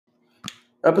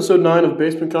Episode 9 of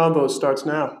Basement Convos starts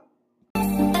now.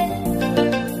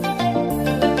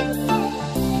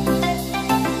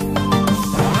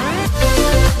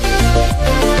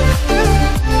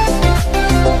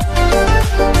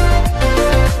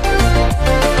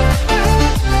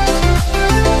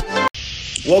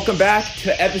 Welcome back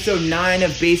to episode 9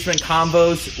 of Basement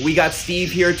Convos. We got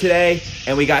Steve here today,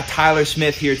 and we got Tyler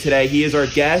Smith here today. He is our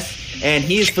guest, and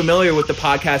he is familiar with the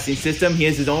podcasting system. He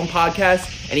has his own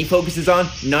podcast, and he focuses on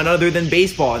none other than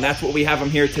baseball, and that's what we have him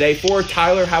here today for.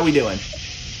 Tyler, how we doing?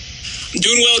 I'm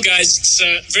doing well, guys.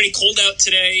 It's very cold out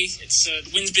today.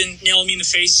 The wind's been nailing me in the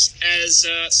face, as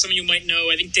some of you might know.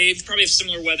 I think Dave probably have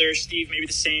similar weather. Steve, maybe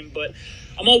the same, but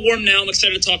I'm all warm now. I'm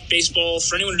excited to talk baseball.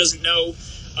 For anyone who doesn't know,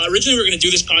 originally we were going to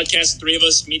do this podcast, the three of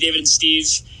us, me, David, and Steve,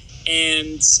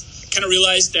 and kind of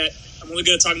realized that I'm only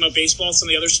good at talking about baseball. Some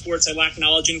of the other sports I lack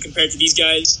knowledge in compared to these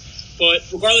guys. But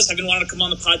regardless, I've been wanting to come on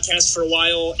the podcast for a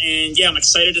while, and yeah, I'm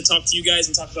excited to talk to you guys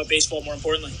and talk about baseball more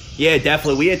importantly. Yeah,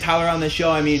 definitely. We had Tyler on the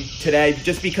show, today,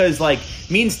 just because,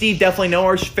 me and Steve definitely know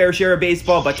our fair share of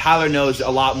baseball, but Tyler knows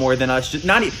a lot more than us.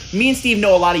 Me and Steve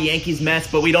know a lot of Yankees Mets,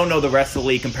 but we don't know the rest of the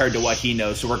league compared to what he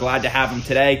knows, so we're glad to have him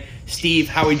today. Steve,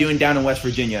 how are we doing down in West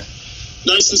Virginia?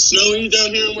 Nice and snowy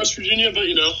down here in West Virginia, but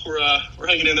we're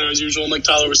hanging in there as usual. And like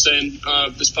Tyler was saying,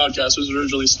 this podcast was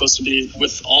originally supposed to be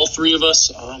with all three of us.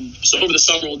 So over the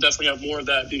summer, we'll definitely have more of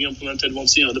that being implemented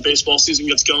once the baseball season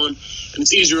gets going, and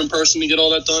it's easier in person to get all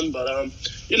that done. But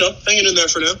hanging in there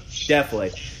for now.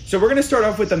 Definitely. So we're going to start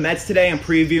off with the Mets today and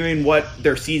previewing what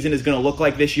their season is going to look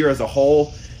like this year as a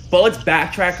whole. But let's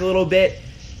backtrack a little bit.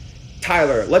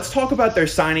 Tyler, let's talk about their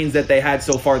signings that they had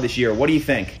so far this year. What do you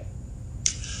think?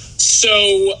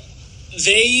 So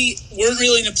they weren't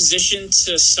really in a position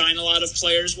to sign a lot of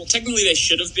players. Well, technically they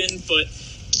should have been, but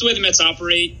it's the way the Mets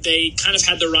operate. They kind of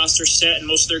had their roster set, and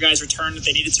most of their guys returned that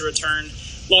they needed to return.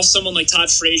 Lost someone like Todd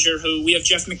Frazier, who we have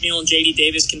Jeff McNeil and J.D.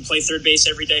 Davis can play third base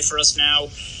every day for us now.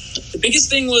 The biggest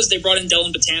thing was they brought in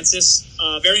Dellin Betances.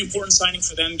 Very important signing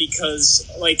for them because,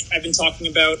 like I've been talking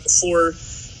about before,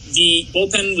 the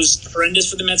bullpen was horrendous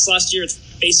for the Mets last year. It's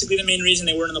basically the main reason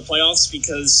they weren't in the playoffs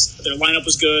because their lineup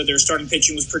was good, their starting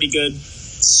pitching was pretty good.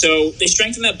 So they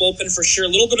strengthened that bullpen for sure. A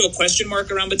little bit of a question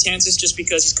mark around Betances just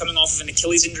because he's coming off of an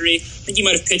Achilles injury. I think he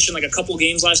might have pitched in a couple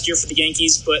games last year for the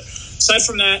Yankees. But aside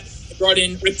from that, they brought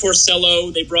in Rick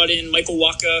Porcello, they brought in Michael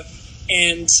Wacha,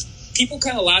 and people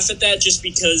kind of laugh at that just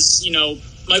because,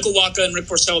 Michael Wacha and Rick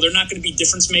Porcello, they're not going to be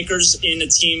difference makers in a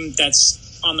team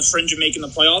that's on the fringe of making the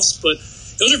playoffs. But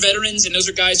those are veterans, and those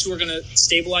are guys who are going to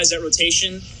stabilize that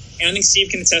rotation. And I think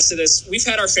Steve can attest to this. We've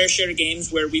had our fair share of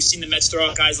games where we've seen the Mets throw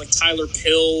out guys like Tyler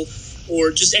Pill or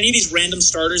just any of these random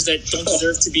starters that don't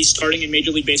deserve to be starting in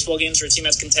Major League Baseball games for a team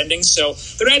that's contending. So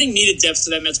they're adding needed depth to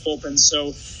that Mets bullpen.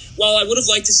 So while I would have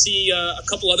liked to see a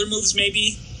couple other moves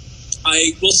maybe,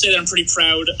 I will say that I'm pretty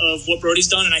proud of what Brody's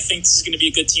done, and I think this is going to be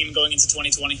a good team going into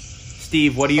 2020.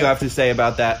 Steve, what do you have to say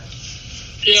about that?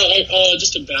 Yeah,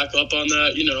 just to back up on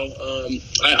that,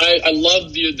 I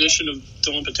love the addition of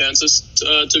Dellin Betances,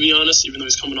 to be honest, even though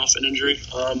he's coming off an injury.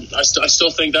 I still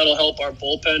think that'll help our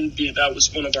bullpen. That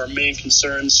was one of our main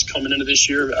concerns coming into this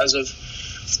year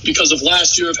because of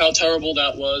last year of how terrible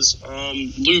that was.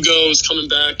 Lugo is coming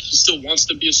back. He still wants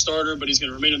to be a starter, but he's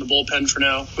going to remain in the bullpen for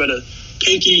now. Who had a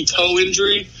pinky toe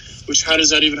injury, which how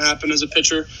does that even happen as a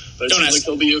pitcher? But it seems like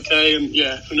he'll be okay, and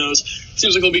yeah, who knows?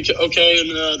 Seems like he'll be okay,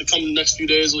 and the coming next few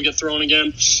days he'll get thrown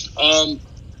again.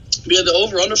 The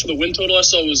over-under for the win total I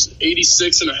saw was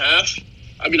 86.5.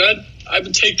 I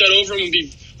would take that over and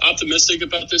be optimistic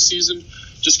about this season,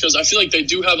 just because I feel like they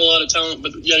do have a lot of talent,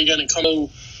 but yet again,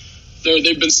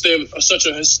 they've been such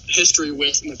a history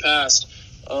with in the past,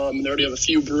 and they already have a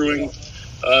few brewing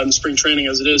in spring training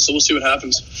as it is, so we'll see what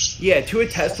happens. Yeah, to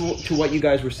attest to what you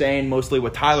guys were saying, mostly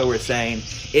what Tyler was saying,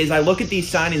 is I look at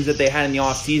these signings that they had in the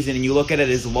offseason, and you look at it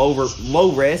as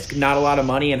low risk, not a lot of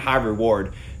money, and high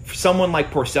reward. For someone like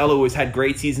Porcello, who has had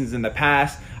great seasons in the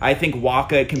past, I think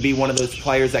Wacha can be one of those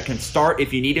players that can start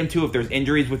if you need him to, if there's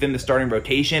injuries within the starting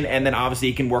rotation, and then obviously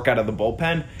he can work out of the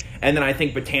bullpen. And then I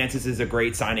think Betances is a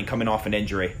great signing coming off an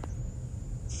injury.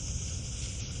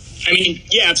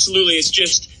 Yeah, absolutely. It's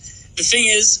just the thing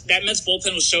is that Mets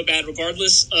bullpen was so bad,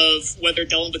 regardless of whether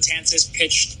Dellin Betances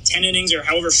pitched 10 innings or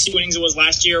however few innings it was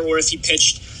last year, or if he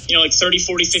pitched, 30,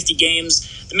 40, 50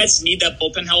 games. The Mets need that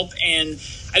bullpen help. And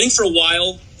I think for a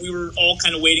while we were all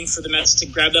kind of waiting for the Mets to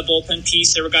grab that bullpen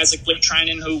piece. There were guys like Blake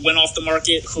Treinen who went off the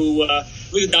market, who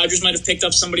the Dodgers might have picked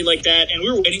up somebody like that. And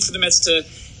we were waiting for the Mets to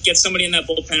get somebody in that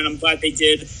bullpen, and I'm glad they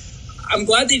did. I'm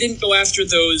glad they didn't go after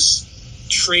those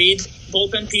trade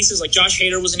bullpen pieces. Like Josh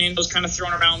Hader was a name that was kind of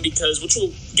thrown around because, which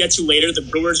we'll get to later, the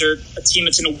Brewers are a team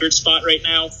that's in a weird spot right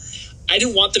now. I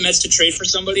didn't want the Mets to trade for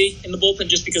somebody in the bullpen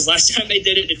just because last time they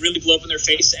did it, it really blew up in their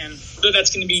face. And whether that's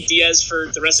going to be Diaz for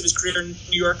the rest of his career in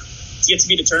New York, it's yet to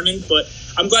be determined. But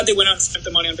I'm glad they went out and spent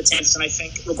the money on Betances, and I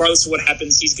think regardless of what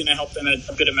happens, he's going to help them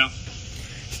a good amount.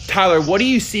 Tyler, what do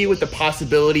you see with the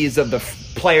possibilities of the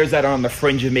players that are on the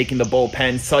fringe of making the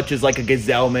bullpen, such as like a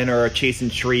Gazelman or a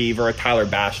Chasen Shreve or a Tyler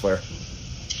Bachelor?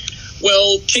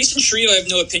 Well, Chasen Shreve, I have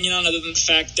no opinion on other than the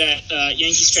fact that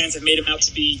Yankees fans have made him out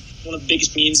to be one of the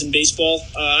biggest memes in baseball.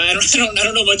 I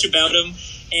don't know much about him,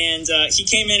 and he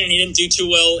came in and he didn't do too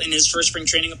well in his first spring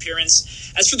training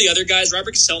appearance. As for the other guys,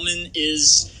 Robert Gsellman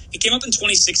he came up in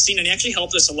 2016, and he actually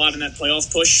helped us a lot in that playoff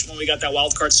push when we got that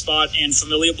wild card spot, and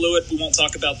Familia blew it. We won't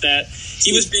talk about that.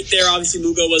 He was big there. Obviously,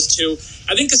 Lugo was too.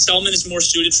 I think Gsellman is more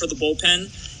suited for the bullpen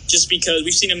just because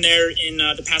we've seen him there in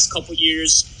the past couple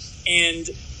years. And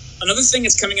another thing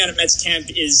that's coming out of Mets camp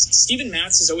is Steven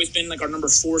Matz has always been like our number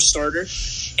 4 starter.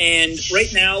 And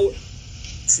right now,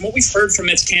 from what we've heard from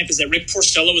Mets camp is that Rick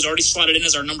Porcello was already slotted in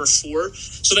as our number 4.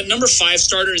 So that number 5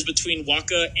 starter is between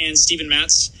Wacha and Steven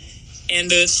Matz. And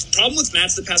the problem with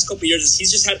Matz the past couple of years is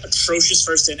he's just had atrocious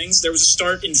first innings. There was a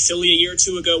start in Philly a year or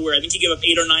two ago where I think he gave up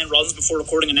 8 or 9 runs before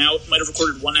recording an out. Might have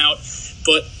recorded 1 out.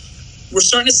 But we're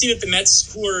starting to see that the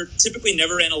Mets, who are typically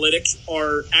never analytic,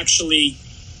 are actually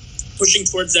pushing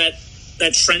towards that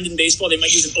trend in baseball. They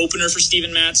might use an opener for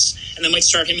Steven Matz, and they might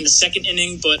start him in the second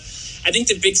inning. But I think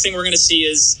the big thing we're going to see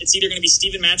is it's either going to be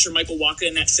Steven Matz or Michael Wacha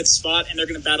in that 5th spot, and they're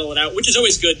going to battle it out, which is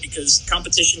always good because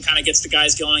competition kind of gets the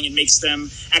guys going and makes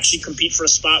them actually compete for a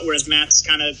spot, whereas Matz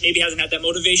kind of maybe hasn't had that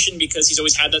motivation because he's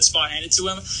always had that spot handed to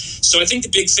him. So I think the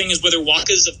big thing is whether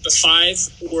Wacha's the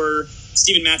 5 or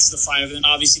Steven Matz is the 5, and then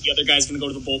obviously the other guy's going to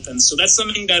go to the bullpen. So that's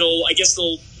something they'll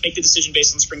make the decision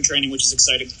based on spring training, which is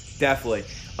exciting. Definitely.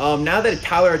 Now that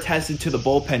Tyler attested to the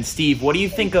bullpen, Steve, what do you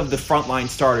think of the frontline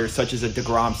starters such as a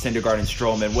DeGrom, Syndergaard, and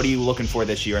Stroman? What are you looking for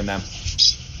this year in them?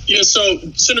 Yeah, so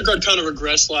Syndergaard kind of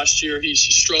regressed last year. He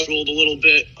struggled a little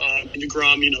bit. And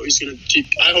DeGrom, he's going to keep.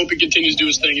 I hope he continues to do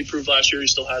his thing. He proved last year he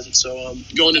still has it. So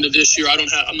going into this year,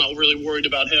 I'm not really worried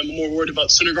about him. I'm more worried about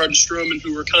Syndergaard and Stroman,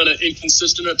 who were kind of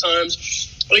inconsistent at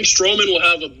times. I think Stroman will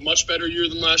have a much better year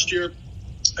than last year.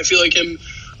 I feel like him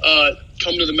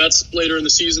coming to the Mets later in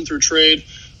the season through trade.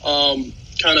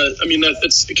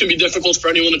 It can be difficult for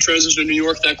anyone to transition to New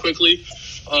York that quickly.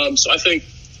 So I think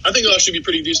he'll actually be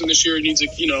pretty decent this year. He needs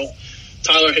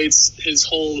Tyler hates his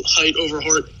whole height over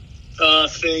heart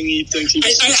thing. He thinks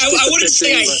he's I wouldn't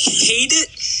say I hate it.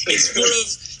 It's more of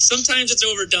sometimes it's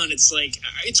overdone. It's like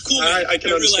it's cool. I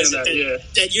can understand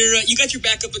that you got your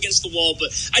back up against the wall, but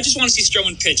I just want to see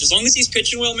Stroman pitch. As long as he's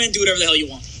pitching well, man, do whatever the hell you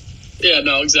want. Yeah,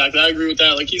 no, exactly. I agree with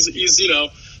that. Like he's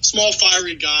small,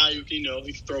 fiery guy who he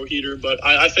can throw a heater, but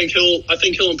I think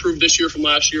he'll improve this year from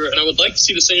last year, and I would like to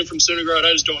see the same from Syndergaard.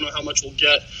 I just don't know how much we'll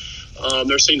get.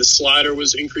 They're saying the slider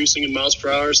was increasing in miles per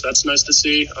hour, so that's nice to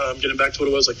see. Getting back to what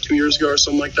it was like 2 years ago or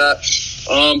something like that.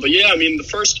 But yeah, the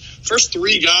first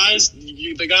 3 guys,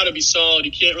 they got to be solid.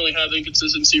 You can't really have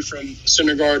inconsistency from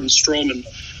Syndergaard and Stroman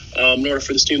in order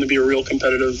for this team to be a real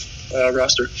competitive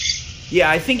roster. Yeah,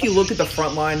 I think you look at the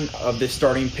front line of the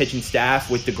starting pitching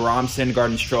staff with DeGrom, Syndergaard,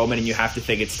 and Stroman, and you have to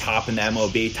think it's top in the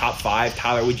MLB, top 5.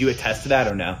 Tyler, would you attest to that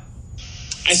or no?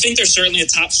 I think there's certainly a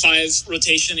top 5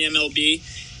 rotation in the MLB.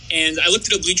 And I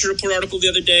looked at a Bleacher Report article the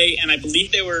other day, and I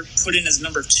believe they were put in as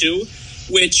number 2,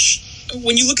 which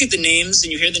when you look at the names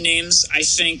and you hear the names, I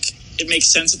think it makes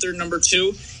sense that they're number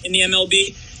 2 in the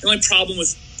MLB. The only problem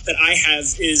that I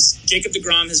have is Jacob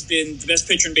DeGrom has been the best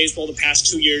pitcher in baseball the past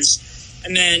 2 years.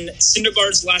 And then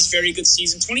Syndergaard's last very good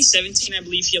season, 2017, I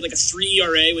believe he had like a 3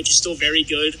 ERA, which is still very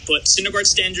good, but Syndergaard's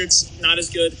standards, not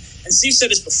as good. And Steve said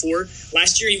this before.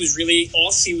 Last year, he was really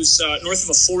off. He was north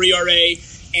of a 4 ERA.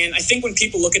 And I think when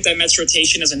people look at that Mets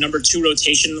rotation as a number 2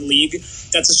 rotation in the league,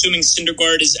 that's assuming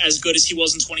Syndergaard is as good as he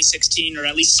was in 2016, or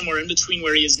at least somewhere in between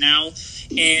where he is now.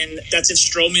 And that's if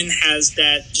Stroman has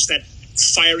that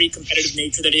fiery competitive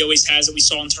nature that he always has that we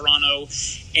saw in Toronto.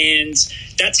 And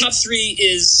that top 3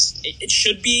 it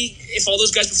should be, if all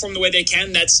those guys perform the way they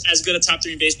can, that's as good a top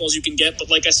 3 in baseball as you can get. But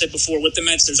like I said before, with the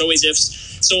Mets, there's always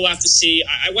ifs. So we'll have to see.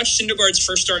 I watched Syndergaard's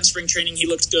first start in spring training. He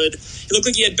looked good. He looked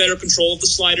like he had better control of the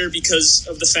slider because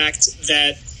of the fact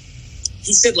that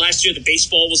he said last year the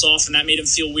baseball was off and that made him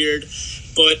feel weird.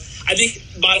 But I think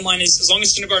the bottom line is as long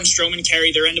as Syndergaard and Stroman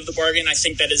carry their end of the bargain, I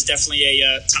think that is definitely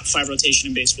a top 5 rotation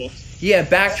in baseball. Yeah,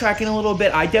 backtracking a little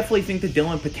bit, I definitely think the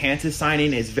Dylan Betances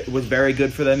signing was very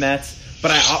good for the Mets.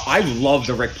 But I love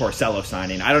the Rick Porcello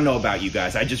signing. I don't know about you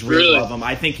guys. I just really love him.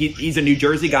 I think he's a New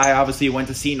Jersey guy. Obviously, he went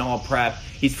to Seton Hall Prep.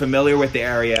 He's familiar with the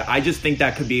area. I just think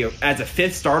that could be, as a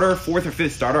fourth or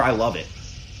fifth starter, I love it.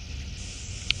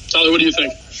 Tyler, what do you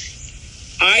think?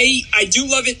 I do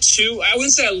love it too. I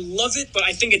wouldn't say I love it, but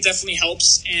I think it definitely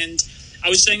helps. And I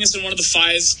was saying this in one of the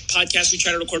 5 podcasts we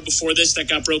tried to record before this that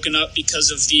got broken up because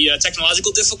of the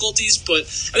technological difficulties. But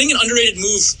I think an underrated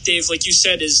move, Dave, like you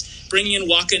said, is bringing in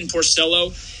Wacha and Porcello.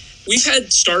 We've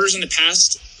had starters in the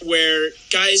past where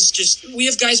we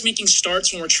have guys making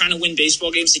starts when we're trying to win baseball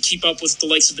games to keep up with the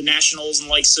likes of the Nationals and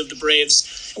the likes of the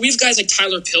Braves. And we have guys like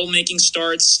Tyler Pill making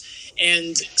starts.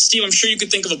 And Steve, I'm sure you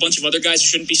could think of a bunch of other guys who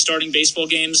shouldn't be starting baseball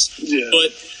games. Yeah.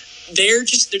 But they're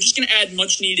just going to add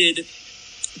much needed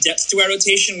depth to our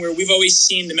rotation, where we've always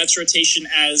seen the Mets rotation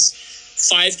as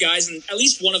 5 guys, and at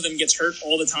least one of them gets hurt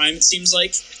all the time, it seems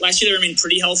like. Last year they remained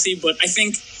pretty healthy, but I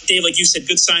think, Dave, like you said,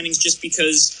 good signings just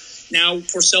because now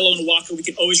Porcello and Wacha, we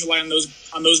can always rely on those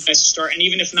guys to start, and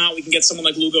even if not, we can get someone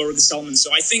like Lugo or Gesellman.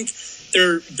 So I think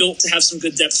they're built to have some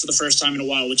good depth for the first time in a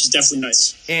while, which is definitely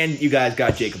nice. And you guys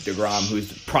got Jacob deGrom,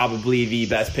 who's probably the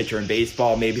best pitcher in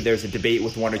baseball. Maybe there's a debate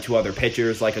with 1 or 2 other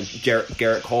pitchers like a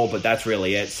Garrett Cole, but that's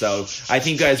really it. So I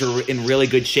think you guys are in really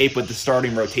good shape with the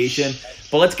starting rotation.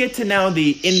 But let's get to now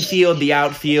the infield, the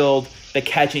outfield, the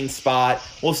catching spot.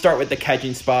 We'll start with the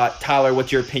catching spot. Tyler,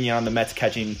 what's your opinion on the Mets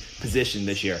catching position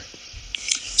this year?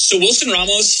 So Wilson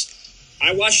Ramos,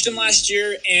 I watched him last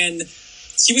year, and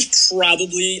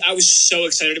I was so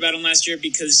excited about him last year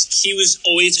because he was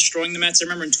always destroying the Mets. I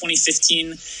remember in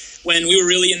 2015 when we were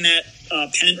really in that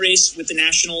pennant race with the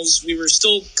Nationals. We were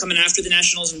still coming after the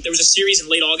Nationals, and there was a series in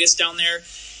late August down there.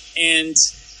 And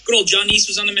good old John East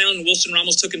was on the mound, and Wilson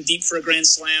Ramos took him deep for a grand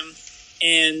slam.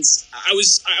 And I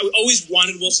always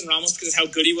wanted Wilson Ramos because of how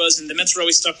good he was, and the Mets were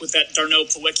always stuck with that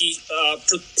Darno-Plawecki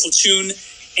platoon.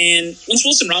 And once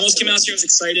Wilson Ramos came out last year, I was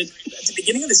excited. At the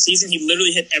beginning of the season, he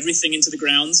literally hit everything into the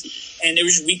ground, and it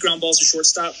was just weak ground balls to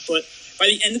shortstop. But by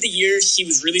the end of the year, he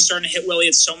was really starting to hit well. He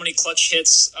had so many clutch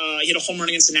hits. He hit a home run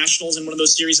against the Nationals in one of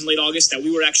those series in late August that we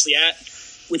were actually at,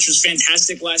 which was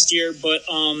fantastic last year. But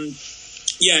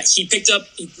he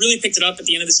really picked it up at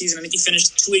the end of the season. I think he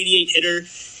finished 288 hitter.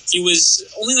 He was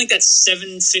only like that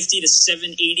 750 to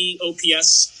 780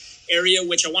 OPS area,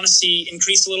 which I want to see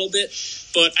increase a little bit.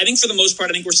 But I think for the most part,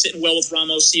 I think we're sitting well with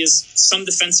Ramos. He has some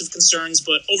defensive concerns,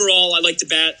 but overall, I like the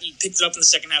bat. He picked it up in the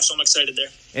second half, so I'm excited there.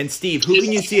 And Steve, who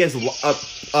can you see as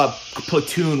a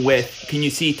platoon with? Can you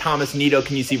see Thomas Nido?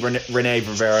 Can you see Rene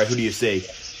Rivera? Who do you see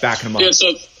backing him up? Yeah,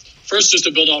 so first, just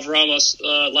to build off Ramos,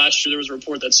 last year there was a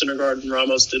report that Syndergaard and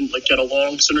Ramos didn't get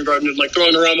along. Syndergaard didn't like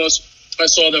throwing to Ramos. I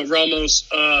saw that Ramos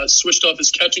switched up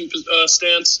his catching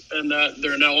stance, and that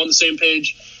they're now on the same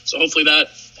page. So hopefully that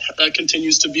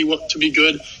continues to be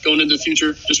good going into the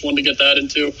future. Just wanted to get that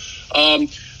into. And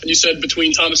you said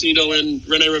between Thomas Nido and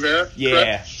Rene Rivera, yeah.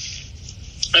 Correct?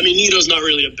 I mean, Nido's not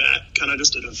really a bat, kind of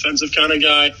just a defensive kind of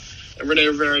guy. And Rene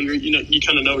Rivera, you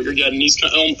kind of know what you're getting. He's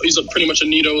pretty much a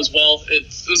Nido as well.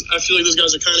 I feel like those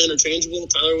guys are kind of interchangeable.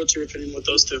 Tyler, what's your opinion with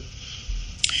those two?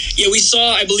 Yeah, we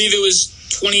saw, I believe it was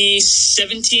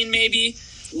 2017 maybe,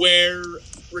 where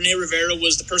Rene Rivera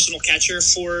was the personal catcher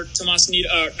for Tomas Nido.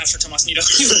 Not for Tomas Nido.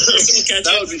 He was the personal catcher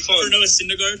that would be fun. For Noah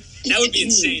Syndergaard. That would be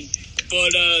insane.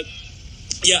 But,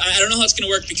 I don't know how it's going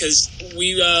to work because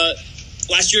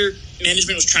last year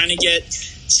management was trying to get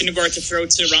Syndergaard to throw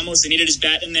to Ramos. They needed his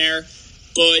bat in there.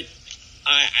 But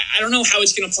I don't know how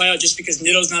it's going to play out just because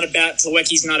Nido's not a bat.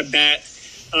 Plawecki's not a bat.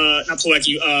 Not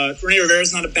Plawecki. Rene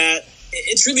Rivera's not a bat.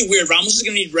 It's really weird. Ramos is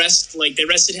going to need rest. They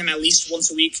rested him at least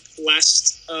once a week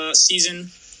last season.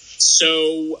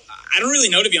 So I don't really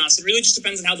know, to be honest. It really just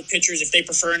depends on how the pitchers, if they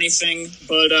prefer anything.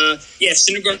 But, if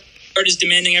Syndergaard is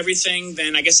demanding everything,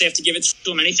 then I guess they have to give it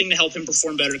to him, anything to help him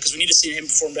perform better, because we need to see him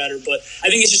perform better. But I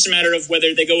think it's just a matter of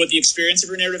whether they go with the experience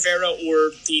of Rene Rivera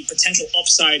or the potential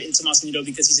upside in Tomas Nido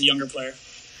because he's a younger player.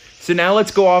 So now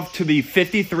let's go off to the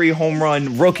 53 home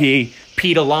run rookie,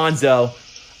 Pete Alonso.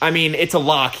 I mean, it's a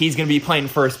lock. He's going to be playing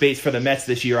first base for the Mets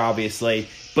this year, obviously.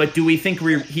 But do we think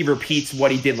he repeats what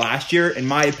he did last year? In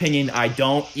my opinion, I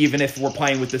don't, even if we're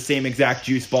playing with the same exact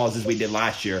juice balls as we did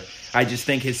last year. I just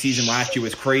think his season last year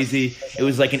was crazy. It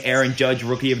was like an Aaron Judge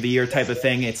Rookie of the Year type of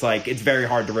thing. It's very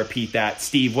hard to repeat that.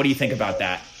 Steve, what do you think about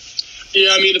that?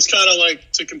 Yeah, I mean, it's kind of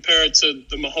like to compare it to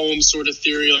the Mahomes sort of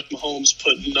theory, like Mahomes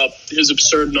putting up his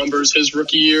absurd numbers his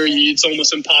rookie year. It's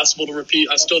almost impossible to repeat.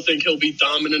 I still think he'll be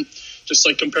dominant, just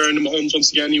like comparing to Mahomes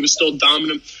once again. He was still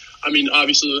dominant. I mean,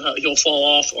 obviously, he'll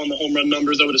fall off on the home run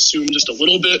numbers, I would assume, just a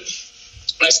little bit.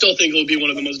 I still think he'll be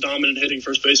one of the most dominant hitting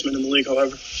first basemen in the league,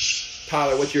 however.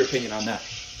 Tyler, what's your opinion on that?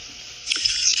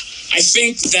 I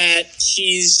think that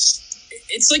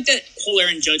it's like that whole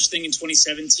Aaron Judge thing in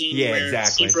 2017 where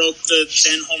exactly. he broke the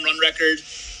then home run record.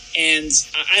 And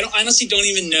I honestly don't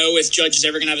even know if Judge is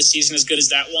ever going to have a season as good as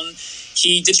that one.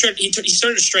 He started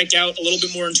to strike out a little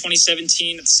bit more in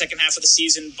 2017 at the second half of the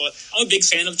season, but I'm a big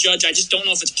fan of Judge. I just don't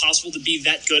know if it's possible to be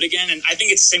that good again, and I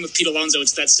think it's the same with Pete Alonso.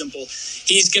 It's that simple.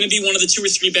 He's going to be one of the 2 or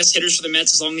 3 best hitters for the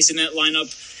Mets as long as he's in that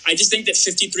lineup. I just think that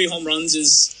 53 home runs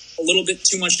is a little bit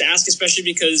too much to ask, especially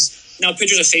because now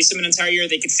pitchers have faced him an entire year.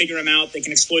 They can figure him out. They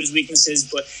can exploit his weaknesses,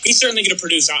 but he's certainly going to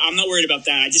produce. I'm not worried about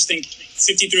that. I just think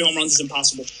 53 home runs is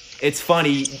impossible. It's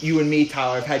funny, you and me,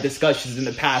 Tyler, have had discussions in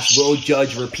the past. Will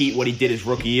Judge repeat what he did his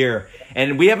rookie year?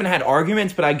 And we haven't had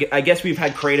arguments, but I guess we've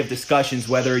had creative discussions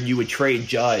whether you would trade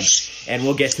Judge, and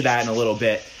we'll get to that in a little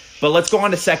bit. But let's go on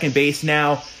to second base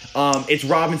now. It's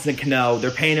Robinson Cano.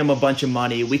 They're paying him a bunch of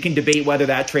money. We can debate whether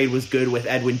that trade was good with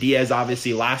Edwin Diaz,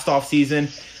 obviously, last offseason.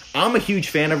 I'm a huge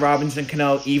fan of Robinson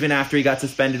Cano, even after he got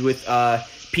suspended with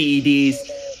PEDs.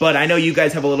 But I know you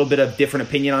guys have a little bit of different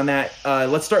opinion on that.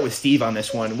 Let's start with Steve on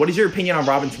this one. What is your opinion on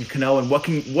Robinson Cano, and what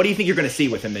do you think you're going to see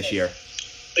with him this year?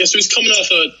 Yeah, so he's coming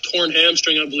off a torn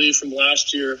hamstring, I believe, from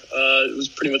last year. It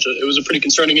was a pretty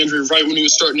concerning injury right when he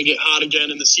was starting to get hot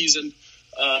again in the season.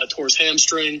 Tore his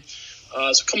hamstring.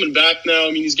 So coming back now,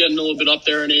 I mean, he's getting a little bit up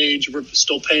there in age. We're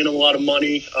still paying him a lot of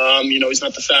money. He's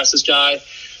not the fastest guy.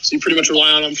 So you pretty much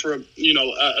rely on him for,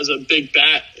 as a big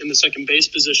bat in the second base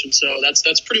position. So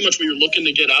that's pretty much what you're looking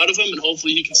to get out of him. And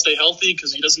hopefully he can stay healthy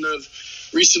because he doesn't have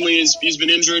 – recently he's been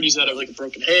injured. He's had a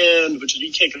broken hand, which he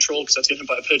can't control because that's getting hit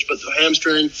by a pitch, but the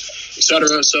hamstring, et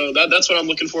cetera. So that's what I'm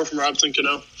looking for from Robinson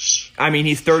Cano. I mean,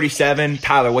 he's 37.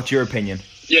 Tyler, what's your opinion?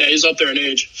 Yeah, he's up there in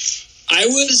age. I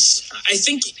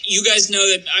think you guys know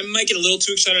that I might get a little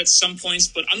too excited at some points,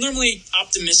 but I'm normally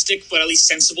optimistic, but at least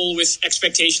sensible with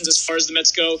expectations as far as the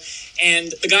Mets go.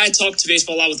 And the guy I talk to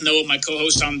baseball a lot with, Noah, my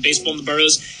co-host on Baseball in the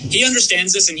Burrows, he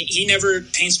understands this, and he never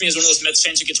paints me as one of those Mets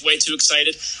fans who gets way too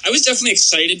excited. I was definitely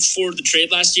excited for the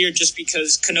trade last year just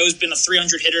because Cano's been a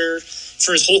 300 hitter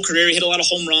for his whole career. He hit a lot of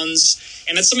home runs,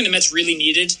 and that's something the Mets really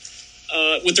needed.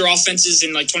 With their offenses in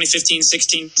 2015,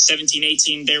 16, 17,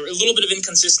 18, there a little bit of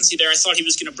inconsistency there. I thought he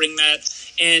was going to bring that.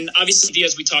 And obviously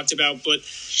Diaz we talked about, but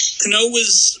Cano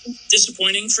was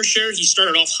disappointing for sure. He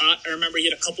started off hot. I remember he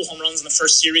had a couple home runs in the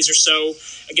first series or so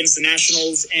against the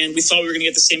Nationals, and we thought we were going to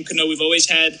get the same Cano we've always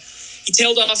had. He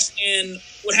tailed off, and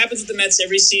what happens with the Mets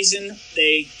every season,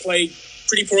 they play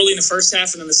pretty poorly in the first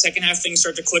half, and then the second half things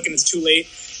start to click and it's too late.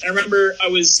 And I remember I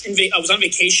was on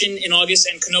vacation in August,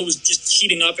 and Cano was just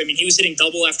heating up. I mean, he was hitting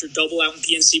double after double out in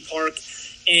PNC Park,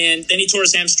 and then he tore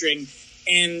his hamstring.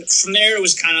 And from there, it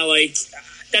was kind of like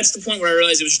that's the point where I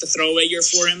realized it was just a throwaway year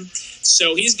for him.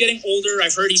 So he's getting older.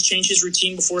 I've heard he's changed his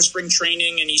routine before spring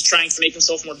training, and he's trying to make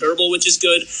himself more durable, which is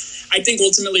good. I think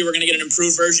ultimately we're going to get an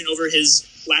improved version over his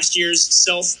last year's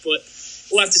self, but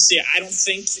we'll have to see. I don't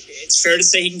think it's fair to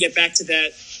say he can get back to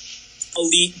that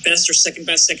elite best or second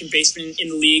best second baseman in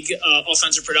the league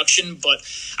offensive production, but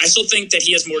I still think that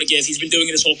he has more to give. He's been doing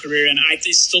it his whole career, and I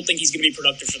still think he's going to be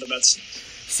productive for the Mets.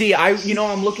 See,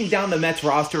 I'm looking down the Mets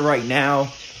roster right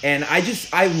now, and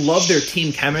I love their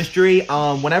team chemistry.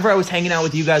 Whenever I was hanging out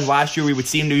with you guys last year, we would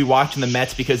seem to be watching the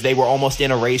Mets because they were almost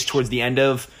in a race towards the end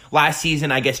of last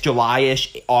season, I guess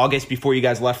July-ish, August, before you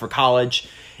guys left for college.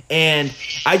 And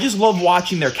I just love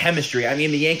watching their chemistry. I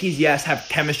mean, the Yankees, yes, have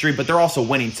chemistry, but they're also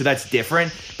winning, so that's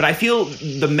different. But I feel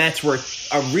the Mets were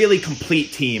a really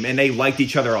complete team, and they liked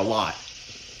each other a lot.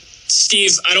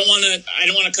 Steve, I don't want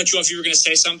to cut you off. You were going to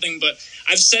say something, but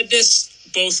I've said this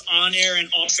both on air and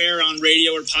off air on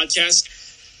radio or podcast.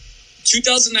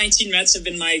 2019 Mets have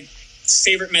been my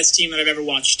favorite Mets team that I've ever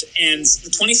watched. And the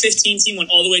 2015 team went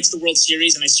all the way to the World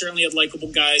Series, and they certainly had likable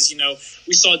guys.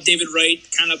 We saw David Wright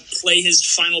kind of play his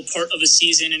final part of the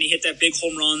season, and he hit that big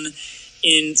home run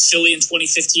in Philly in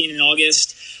 2015 in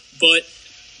August. But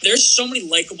there's so many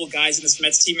likable guys in this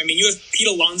Mets team. I mean, you have Pete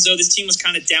Alonso. This team was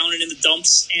kind of down and in the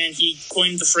dumps, and he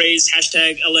coined the phrase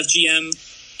 #LFGM.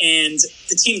 And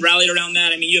the team rallied around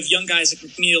that. I mean, you have young guys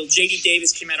like McNeil, J.D.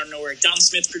 Davis came out of nowhere. Dom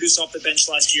Smith produced off the bench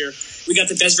last year. We got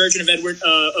the best version of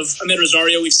Ahmed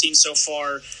Rosario we've seen so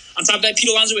far. On top of that,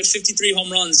 Pete Alonso had 53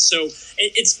 home runs. So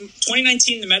it's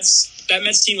 2019. That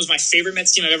Mets team was my favorite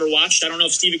Mets team I've ever watched. I don't know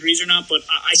if Steve agrees or not, but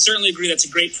I certainly agree. That's a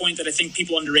great point that I think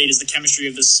people underrate is the chemistry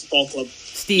of this ball club.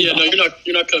 Steve, yeah, no,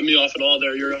 you're not cutting me off at all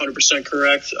there. You're 100%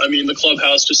 correct. I mean, the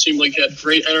clubhouse just seemed like it had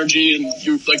great energy, and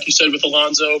like you said with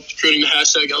Alonso creating the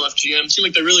 #LFGM, it seemed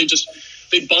like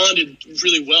they bonded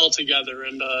really well together,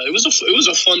 and it was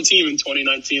a fun team in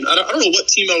 2019. I don't know what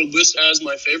team I would list as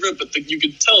my favorite, but you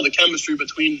could tell the chemistry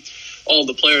between all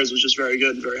the players was just very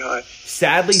good and very high.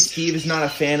 Sadly, Steve is not a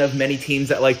fan of many teams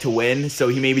that like to win, so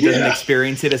he maybe doesn't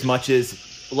experience it as much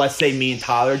as, let's say, me and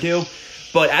Tyler do.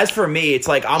 But as for me, it's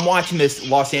like I'm watching this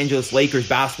Los Angeles Lakers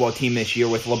basketball team this year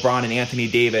with LeBron and Anthony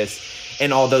Davis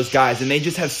and all those guys, and they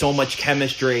just have so much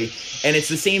chemistry. And it's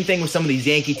the same thing with some of these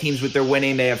Yankee teams with their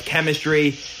winning. They have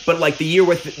chemistry. But like the year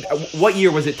with – what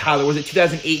year was it, Tyler? Was it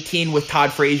 2018 with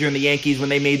Todd Frazier and the Yankees when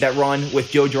they made that run with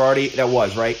Joe Girardi? That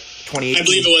was, right? 2018? I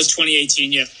believe it was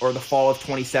 2018, yeah. Or the fall of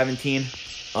 2017?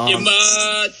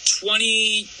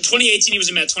 2018 he was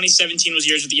a Met. 2017 was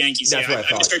years with the Yankees. That's what I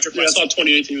thought. I thought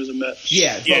 2018 he was a Met.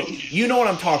 Yeah, but you know what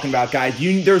I'm talking about, guys.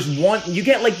 You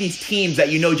get like these teams that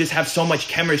just have so much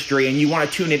chemistry, and you want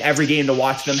to tune in every game to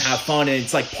watch them have fun, and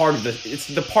it's like part of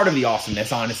the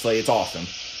awesomeness. Honestly, it's awesome.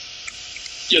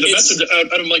 Yeah, the Mets are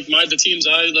the teams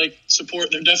I like support.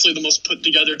 They're definitely the most put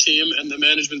together team, and the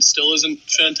management still isn't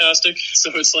fantastic. So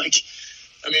it's like,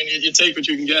 I mean, you take what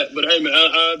you can get. But hey, man,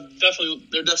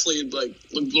 they're definitely like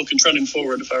looking trending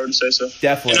forward, if I were to say so.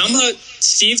 Definitely. And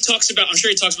Steve talks about, I'm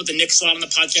sure he talks about the Knicks a lot on the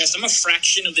podcast. I'm a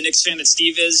fraction of the Knicks fan that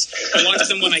Steve is. I watch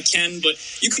them when I can, but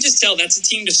you could just tell that's a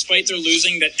team, despite their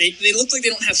losing, that they look like they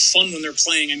don't have fun when they're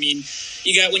playing. I mean,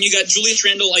 when you got Julius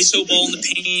Randle ISO ball in the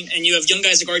paint, and you have young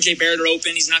guys like RJ Barrett are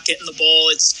open, he's not getting the ball.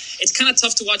 It's kind of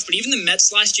tough to watch. But even the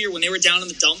Mets last year, when they were down in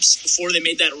the dumps before they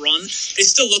made that run, they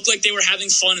still looked like they were having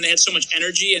fun and they had so much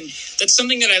energy. And that's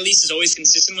something that at least is always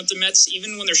consistent with the Mets.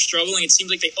 Even when they're struggling, it seems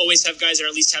like they always have guys that are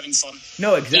at least having fun.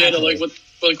 No, exactly. Yeah, like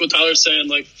what Tyler's saying,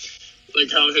 like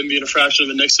how him being a fraction of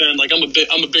a Knicks fan. Like I'm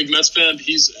a big Mets fan. But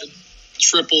he's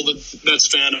triple the Mets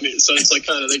fan. I mean, so it's like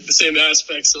kind of like the same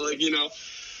aspect. So like,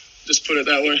 just put it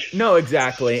that way. No,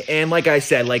 exactly. And like I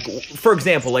said, like, for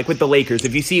example, like with the Lakers,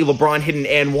 if you see LeBron hit an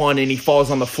and one and he falls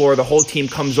on the floor, the whole team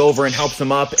comes over and helps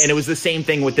him up. And it was the same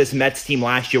thing with this Mets team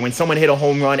last year. When someone hit a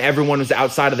home run, everyone was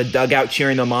outside of the dugout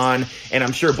cheering them on. And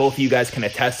I'm sure both of you guys can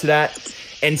attest to that.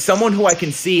 And someone who I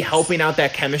can see helping out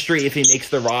that chemistry if he makes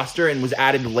the roster and was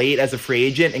added late as a free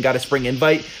agent and got a spring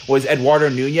invite was Eduardo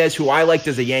Nunez, who I liked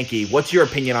as a Yankee. What's your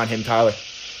opinion on him, Tyler?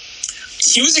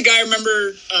 He was a guy, I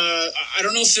remember, I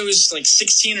don't know if it was like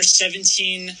 16 or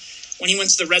 17 when he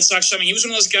went to the Red Sox. I mean, he was one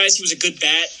of those guys, he was a good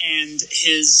bat, and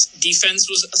his defense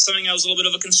was something that was a little bit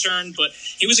of a concern. But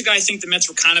he was a guy I think the Mets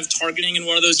were kind of targeting in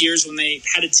one of those years when they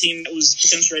had a team that was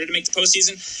potentially ready to make the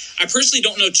postseason. I personally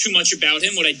don't know too much about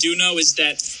him. What I do know is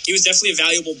that he was definitely a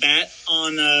valuable bat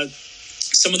on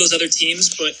some of those other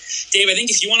teams. But Dave, I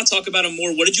think if you want to talk about him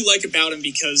more, what did you like about him?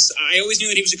 Because I always knew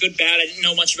that he was a good bat. I didn't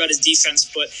know much about his defense,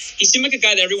 but he seemed like a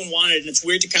guy that everyone wanted. And it's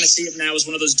weird to kind of see him now as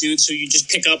one of those dudes who you just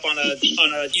pick up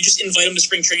you just invite him to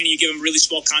spring training, you give him a really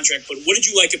small contract. But what did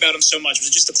you like about him so much? Was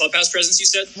it just the clubhouse presence, you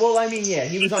said? Well, I mean, yeah,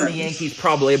 he was on the Yankees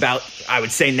probably about, I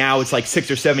would say now it's like 6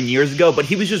 or 7 years ago, but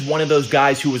he was just one of those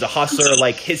guys who was a hustler.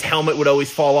 Like his helmet would always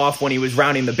fall off when he was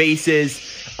rounding the bases.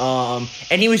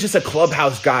 And he was just a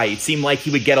clubhouse guy. It seemed like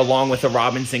he would get along with a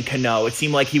Robinson Cano. It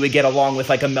seemed like he would get along with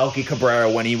like a Melky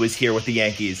Cabrera when he was here with the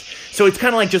Yankees. So it's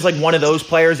kind of like just like one of those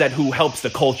players who helps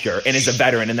the culture and is a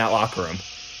veteran in that locker room.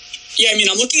 Yeah, I mean,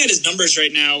 I'm looking at his numbers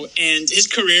right now, and his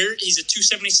career, he's a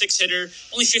 .276 hitter,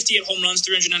 only 58 home runs,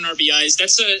 309 RBIs.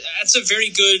 That's a very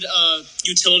good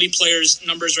utility player's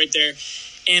numbers right there.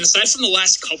 And aside from the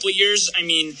last couple of years, I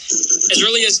mean, as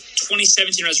early as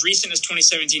 2017 or as recent as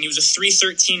 2017, he was a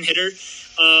 .313 hitter,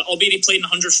 albeit he played in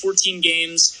 114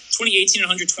 games. 2018,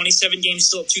 127 games,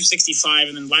 still at .265,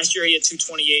 and then last year he had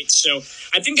 .228. So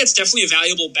I think that's definitely a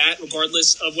valuable bat,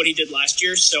 regardless of what he did last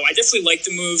year. So I definitely like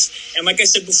the move. And like I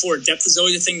said before, depth is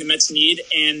always a thing the Mets need,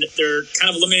 and they're kind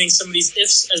of eliminating some of these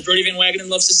ifs, as Brody Van Wagenen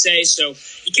loves to say. So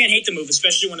you can't hate the move,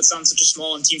 especially when it's on such a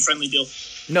small and team-friendly deal.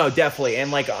 No, definitely.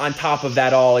 And like on top of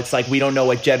that all, it's like we don't know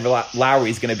what Jed Lowry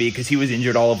is going to be because he was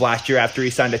injured all of last year after he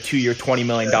signed a 2-year, $20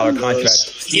 million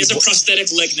contract. He has a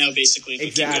prosthetic leg now, basically.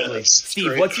 Exactly.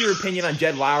 Steve, what's your opinion on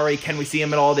Jed Lowry? Can we see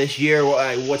him at all this year?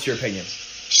 What's your opinion?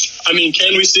 I mean,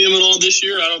 can we see him at all this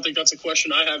year? I don't think that's a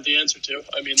question I have the answer to.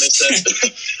 I mean, they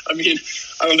said. I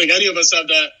don't think any of us have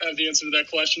the answer to that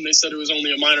question. They said it was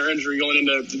only a minor injury going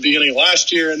into the beginning of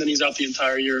last year, and then he's out the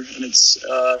entire year. And it's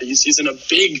he's in a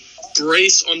big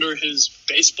brace under his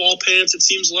baseball pants. It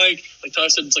seems like Tyler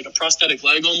said, it's like a prosthetic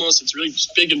leg almost. It's really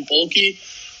just big and bulky.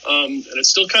 And it's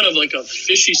still kind of like a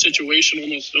fishy situation.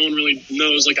 Almost no one really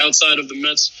knows, like outside of the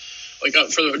Mets, like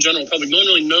out for the general public, no one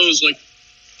really knows like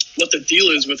what the deal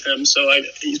is with him. So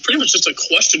he's pretty much just a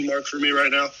question mark for me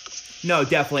right now. No,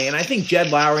 definitely. And I think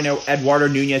Jed Lowry and Eduardo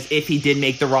Nunez, if he did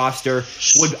make the roster,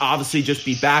 would obviously just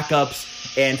be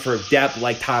backups and for depth,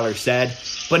 like Tyler said.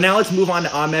 But now let's move on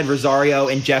to Ahmed Rosario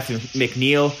and Jeff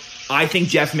McNeil. I think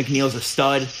Jeff McNeil's a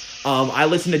stud. I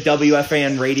listen to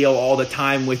WFAN radio all the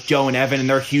time with Joe and Evan, and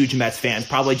they're huge Mets fans,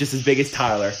 probably just as big as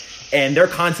Tyler. And they're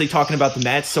constantly talking about the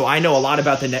Mets, so I know a lot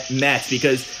about the Mets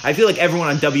because I feel like everyone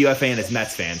on WFAN is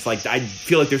Mets fans. Like, I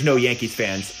feel like there's no Yankees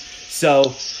fans.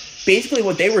 So basically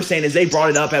what they were saying is they brought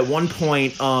it up at one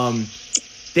point.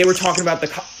 They were talking about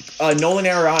the Nolan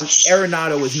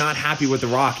Arenado was not happy with the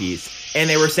Rockies. And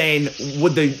they were saying,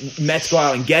 would the Mets go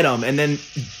out and get him? And then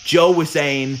Joe was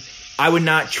saying, I would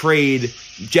not trade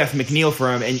Jeff McNeil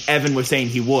for him, and Evan was saying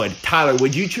he would. Tyler,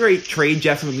 would you trade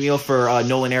Jeff McNeil for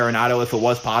Nolan Arenado if it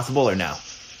was possible or no?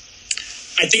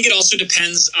 I think it also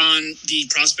depends on the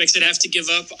prospects that have to give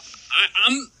up.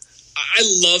 I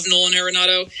love Nolan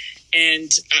Arenado,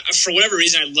 and for whatever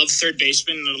reason, I love third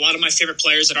baseman. And a lot of my favorite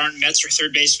players that aren't Mets are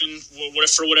third baseman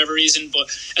for whatever reason. But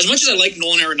as much as I like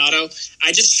Nolan Arenado,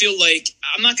 I just feel like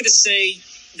I'm not going to say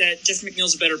that Jeff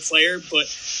McNeil's a better player, but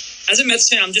as a Mets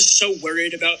fan, I'm just so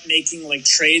worried about making like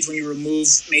trades when you remove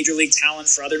major league talent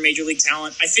for other major league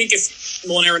talent. I think if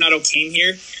Nolan Arenado came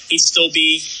here, he'd still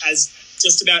be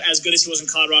just about as good as he was in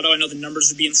Colorado. I know the numbers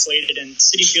would be inflated, and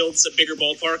Citi Field's a bigger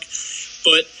ballpark,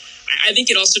 but I think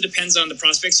it also depends on the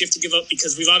prospects you have to give up,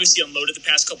 because we've obviously unloaded the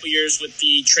past couple of years with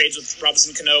the trades with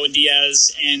Robinson Cano and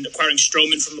Diaz and acquiring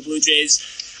Stroman from the Blue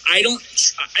Jays.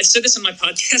 I've said this on my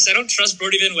podcast, I don't trust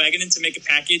Brodie Van Wagenen to make a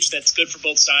package that's good for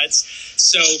both sides.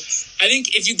 So I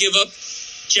think if you give up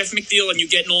Jeff McNeil and you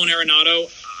get Nolan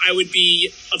Arenado, I would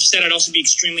be upset. I'd also be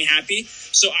extremely happy.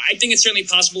 So I think it's certainly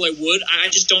possible I would. I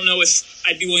just don't know if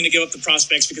I'd be willing to give up the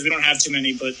prospects because we don't have too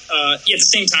many. But at the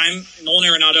same time, Nolan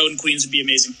Arenado in Queens would be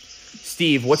amazing.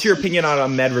 Steve, what's your opinion on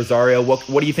Ahmed Rosario? What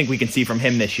do you think we can see from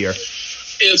him this year?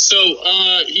 Yeah, so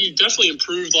he definitely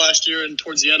improved last year, and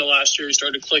towards the end of last year, he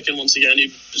started clicking once again.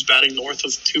 He was batting north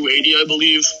of 280, I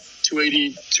believe,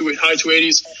 280, high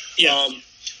 280s. Yeah.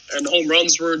 And home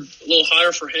runs were a little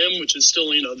higher for him, which is still,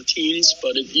 the teens,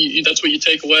 but that's what you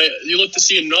take away. You look to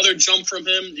see another jump from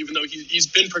him, even though he's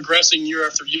been progressing year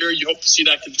after year. You hope to see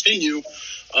that continue.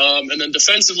 And then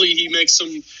defensively, he makes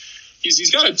some.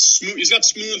 He's got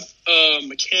smooth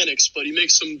mechanics, but he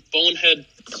makes some bonehead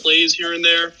plays here and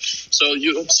there. So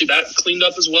you hope to see that cleaned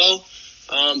up as well.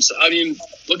 So I mean,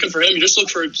 looking for him, you just look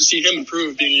to see him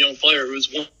improve, being a young player who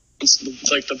was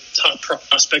like the top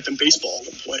prospect in baseball at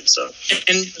one point. So,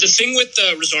 and the thing with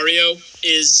Rosario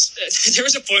is there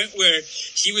was a point where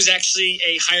he was actually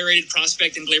a higher rated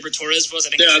prospect than Gleyber Torres was. I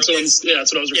think. That's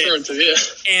what I was referring to. Yeah,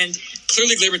 and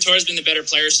clearly Gleyber Torres has been the better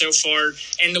player so far.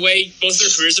 And the way both their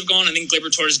careers have gone, I think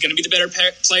Gleyber Torres is going to be the better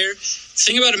player. The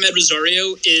thing about Ahmed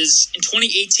Rosario is in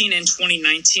 2018 and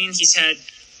 2019, he's had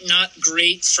not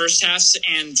great first halves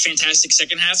and fantastic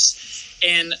second halves.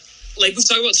 And like we've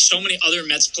talked about so many other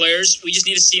Mets players, we just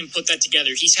need to see him put that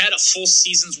together. He's had a full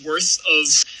season's worth of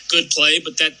good play,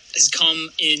 but that has come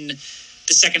in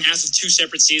the second half of two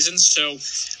separate seasons. So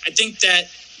I think that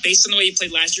based on the way he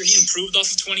played last year, he improved off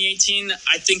of 2018.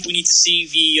 I think we need to see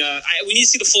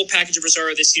the full package of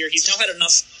Rosario this year. He's now had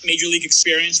enough major league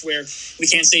experience where we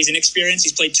can't say he's inexperienced.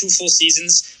 He's played two full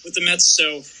seasons with the Mets,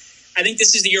 so I think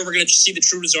this is the year we're going to see the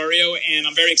true Rosario, and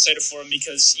I'm very excited for him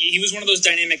because he was one of those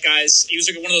dynamic guys. He was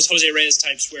like one of those Jose Reyes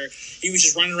types where he was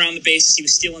just running around the bases. He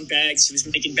was stealing bags. He was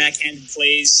making backhanded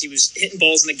plays. He was hitting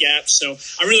balls in the gap. So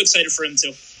I'm really excited for him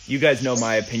too. You guys know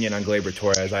my opinion on Gleyber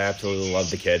Torres. I absolutely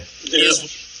love the kid. Yeah.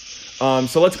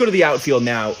 So let's go to the outfield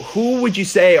now. Who would you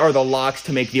say are the locks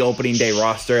to make the opening day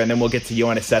roster? And then we'll get to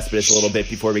Yoenis Cespedes a little bit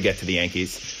before we get to the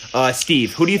Yankees.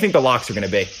 Steve, who do you think the locks are going to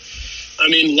be? I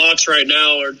mean, locks right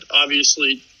now are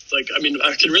obviously,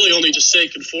 I could really only just say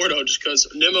Conforto just because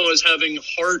Nimmo is having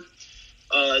heart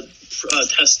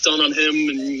tests done on him.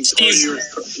 And Steve,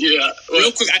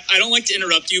 real quick, I don't like to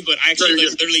interrupt you, but I actually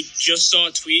literally just saw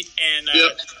a tweet, and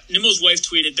Nimmo's wife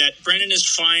tweeted that Brandon is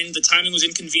fine, the timing was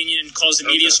inconvenient and caused a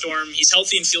media storm. He's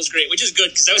healthy and feels great, which is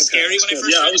good because that was scary when I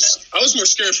first heard that. I was more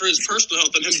scared for his personal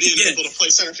health than him being able to play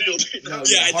center field. No,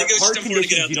 I think it was heart just important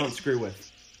to get out you there. don't screw with.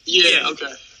 Yeah,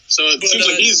 okay. So it seems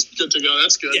like he's good to go.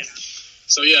 That's good. Yeah.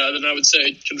 So, then I would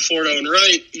say Conforto and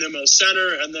right, Nimmo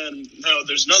center, and then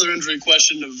there's another injury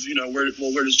question of,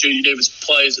 where does J.D. Davis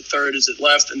play? Is it third? Is it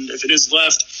left? And if it is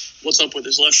left, what's up with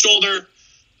his left shoulder?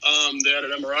 They had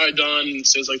an MRI done. It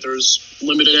seems like there's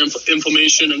limited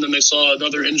inflammation, and then they saw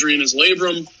another injury in his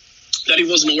labrum that he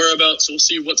wasn't aware about. So we'll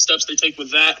see what steps they take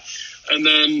with that. And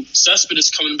then Cespedes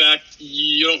coming back,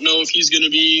 you don't know if he's going to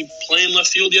be playing left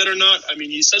field yet or not. I mean,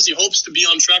 he says he hopes to be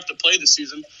on track to play this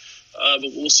season,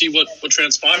 but we'll see what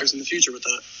transpires in the future with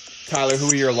that. Tyler, who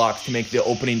are your locks to make the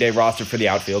opening day roster for the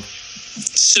outfield?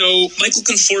 So Michael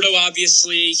Conforto,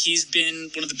 obviously, he's been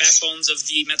one of the backbones of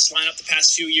the Mets lineup the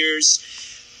past few years.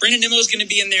 Brandon Nimmo is going to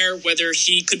be in there, whether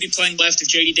he could be playing left if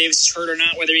J.D. Davis is hurt or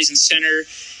not, whether he's in center.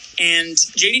 And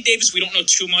J.D. Davis, we don't know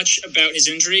too much about his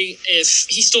injury. If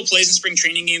he still plays in spring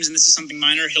training games and this is something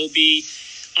minor, he'll be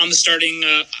on the starting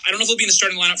I don't know if he'll be in the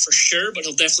starting lineup for sure, but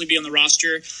he'll definitely be on the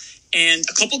roster. And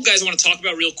a couple of guys I want to talk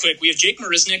about real quick. We have Jake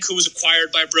Marisnick, who was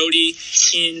acquired by Brody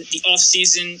in the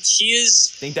offseason. He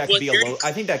is... I think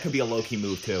that could be a low-key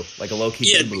move, too. Like a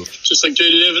low-key move. Just like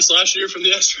J.D. Davis last year from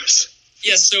the Astros.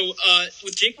 Yeah, so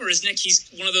with Jake Marisnick, he's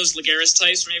one of those Lagares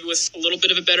types, maybe with a little bit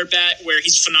of a better bat, where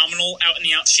he's phenomenal out in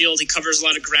the outfield. He covers a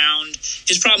lot of ground.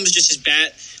 His problem is just his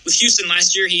bat. With Houston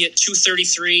last year, he hit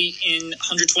 .233 in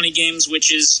 120 games,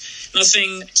 which is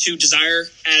nothing to desire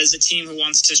as a team who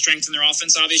wants to strengthen their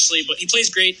offense, obviously. But he plays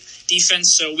great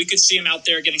defense, so we could see him out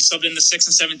there getting subbed in the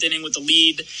 6th and 7th inning with the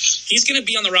lead. He's going to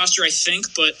be on the roster, I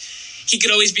think, but he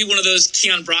could always be one of those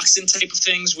Keon Broxton type of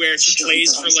things where he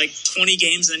plays for like 20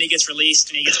 games and then he gets released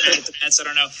and he gets mad at the Mets. I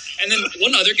don't know. And then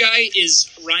one other guy is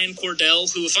Ryan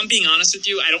Cordell, who, if I'm being honest with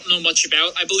you, I don't know much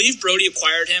about. I believe Brody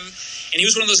acquired him, and he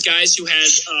was one of those guys who had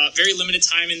very limited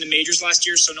time in the majors last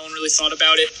year, so no one really thought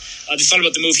about it. They thought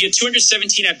about the move. He had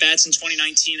 217 at-bats in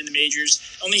 2019 in the majors,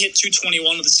 only hit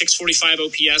 .221 with a 645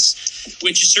 OPS,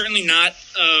 which is certainly not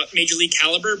major league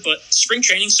caliber, but spring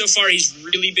training so far, he's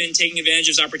really been taking advantage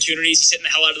of his opportunities. He's hitting the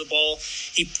hell out of the ball.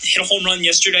 He hit a home run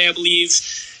yesterday, I believe.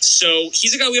 So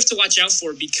he's a guy we have to watch out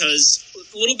for because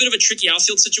a little bit of a tricky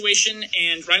outfield situation,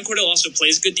 and Ryan Cordell also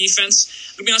plays good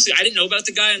defense. To be honest with you, I didn't know about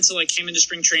the guy until I came into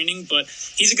spring training, but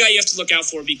he's a guy you have to look out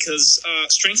for because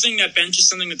strengthening that bench is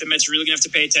something that the Mets are really going to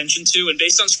have to pay attention to, and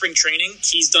based on spring training,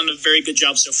 he's done a very good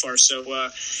job so far. So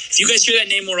if you guys hear that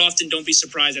name more often, don't be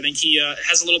surprised. I think he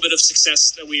has a little bit of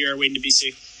success that we are waiting to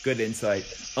see. Good insight.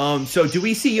 So do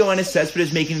we see Yoenis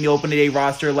Cespedes making the opening day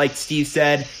roster? Like Steve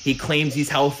said, he claims he's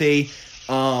healthy.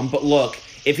 But look,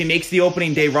 if he makes the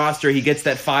opening day roster, he gets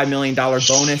that $5 million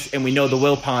bonus, and we know the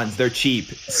Wilpons, they're cheap.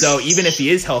 So even if he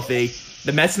is healthy,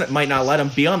 the Mets might not let him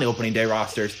be on the opening day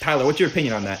rosters. Tyler, what's your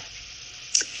opinion on that?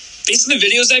 Based on the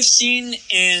videos I've seen,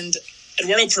 and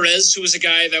Eduardo Perez, who was a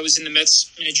guy that was in the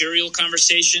Mets managerial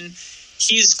conversation,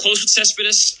 he's close with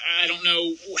Cespedes. I don't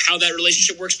know how that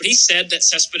relationship works, but he said that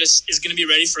Cespedes is going to be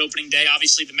ready for opening day.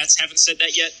 Obviously, the Mets haven't said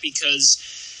that yet because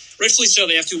rightfully so,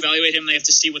 they have to evaluate him. They have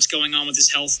to see what's going on with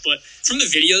his health. But from the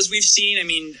videos we've seen, I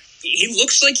mean, he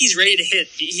looks like he's ready to hit.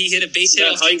 He hit a base hit.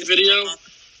 That hype video?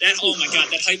 Oh, my God,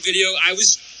 that hype video. I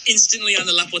was instantly on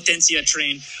the La Potencia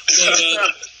train.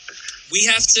 But we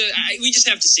just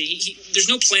have to see. There's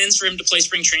no plans for him to play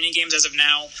spring training games as of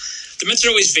now. The Mets are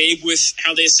always vague with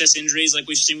how they assess injuries, like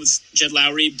we've seen with Jed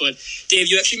Lowry. But, Dave,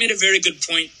 you actually made a very good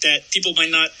point that people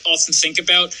might not often think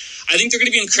about. I think they're going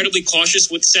to be incredibly cautious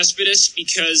with Cespedes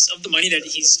because of the money that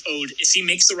he's owed. If he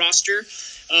makes the roster,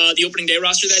 the opening day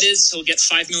roster, that is, he'll get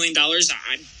 $5 million.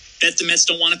 I bet the Mets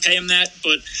don't want to pay him that.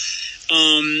 But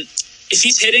if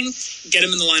he's hitting, get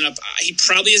him in the lineup. He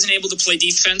probably isn't able to play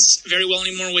defense very well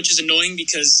anymore, which is annoying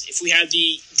because if we had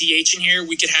the DH in here,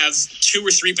 we could have 2 or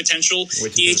 3 potential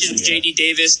DHs with J.D.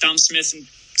 Davis, Dom Smith, and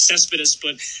Cespedes.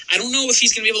 But I don't know if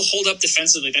he's going to be able to hold up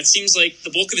defensively. That seems like the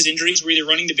bulk of his injuries were either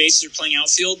running the bases or playing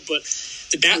outfield. But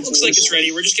the bat looks like it's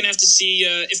ready. We're just going to have to see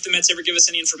if the Mets ever give us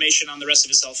any information on the rest of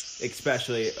his health.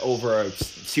 Especially over a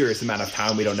serious amount of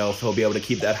time, we don't know if he'll be able to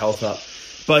keep that health up.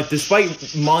 But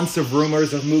despite months of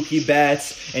rumors of Mookie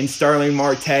Betts and Starling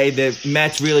Marte, the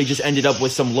Mets really just ended up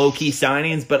with some low-key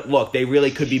signings. But look, they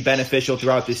really could be beneficial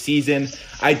throughout the season.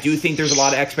 I do think there's a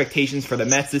lot of expectations for the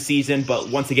Mets this season. But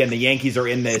once again, the Yankees are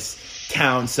in this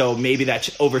town, so maybe that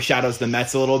overshadows the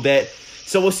Mets a little bit.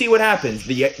 So we'll see what happens.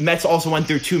 The Mets also went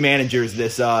through 2 managers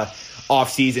this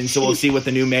offseason, so we'll see what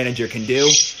the new manager can do.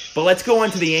 But let's go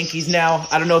on to the Yankees now.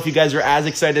 I don't know if you guys are as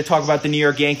excited to talk about the New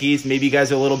York Yankees. Maybe you guys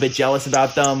are a little bit jealous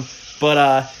about them.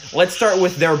 But let's start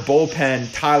with their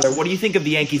bullpen. Tyler, what do you think of the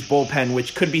Yankees bullpen,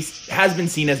 which has been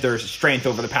seen as their strength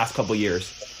over the past couple years?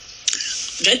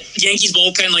 That Yankees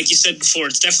bullpen, like you said before,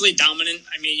 it's definitely dominant.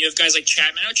 I mean, you have guys like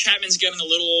Chapman. I know Chapman's getting a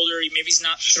little older. Maybe he's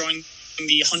not throwing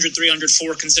the 103,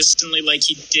 104 consistently like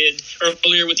he did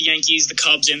earlier with the Yankees, the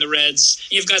Cubs, and the Reds.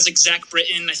 You have guys like Zach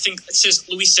Britton. I think it says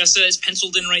Luis Sessa is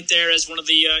penciled in right there as one of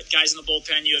the guys in the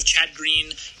bullpen. You have Chad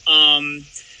Green.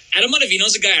 Adam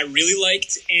Ottavino's a guy I really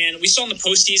liked, and we saw in the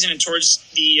postseason and towards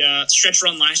the stretch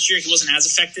run last year, he wasn't as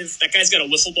effective. That guy's got a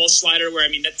wiffle ball slider where, I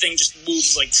mean, that thing just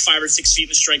moves like 5 or 6 feet in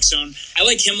the strike zone. I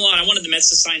like him a lot. I wanted the Mets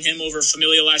to sign him over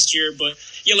Familia last year, but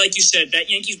yeah, like you said, that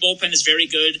Yankees bullpen is very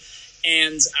good.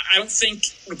 And I don't think,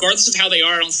 regardless of how they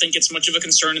are, I don't think it's much of a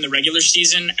concern in the regular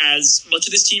season, as much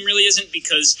of this team really isn't,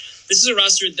 because this is a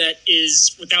roster that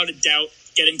is, without a doubt,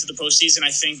 getting to the postseason.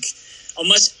 I think,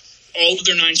 unless all of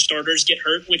their 9 starters get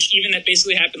hurt, which even that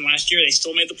basically happened last year. They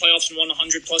still made the playoffs and won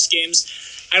 100-plus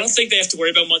games. I don't think they have to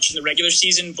worry about much in the regular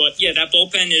season, but yeah, that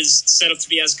bullpen is set up to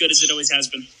be as good as it always has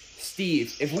been.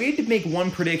 Steve, if we had to make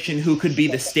one prediction who could be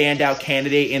the standout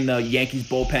candidate in the Yankees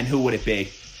bullpen, who would it be?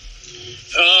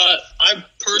 I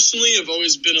personally have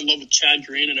always been in love with Chad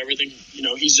Green and everything. You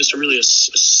know, he's just a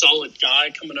solid guy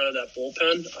coming out of that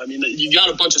bullpen. I mean, you got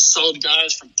a bunch of solid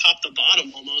guys from top to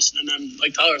bottom almost. And then,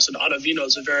 like Tyler said, Ottavino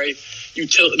is a very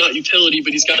not utility,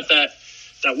 but he's got that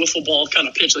wiffle ball kind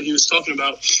of pitch that he was talking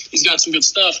about. He's got some good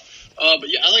stuff. But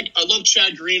yeah, I love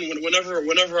Chad Green.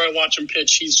 Whenever I watch him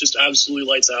pitch, he's just absolutely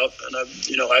lights out. And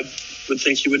I would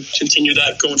think he would continue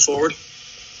that going forward.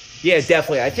 Yeah,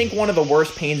 definitely. I think one of the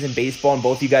worst pains in baseball, and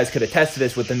both of you guys could attest to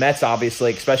this with the Mets,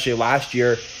 obviously, especially last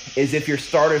year, is if your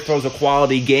starter throws a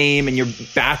quality game and your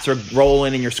bats are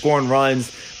rolling and you're scoring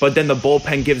runs, but then the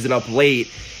bullpen gives it up late.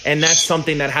 And that's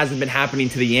something that hasn't been happening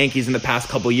to the Yankees in the past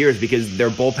couple of years because their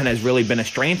bullpen has really been a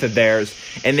strength of theirs.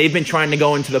 And they've been trying to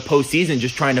go into the postseason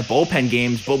just trying to bullpen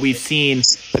games, but we've seen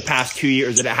the past 2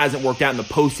 years that it hasn't worked out in the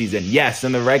postseason. Yes,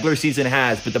 in the regular season it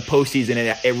has, but the postseason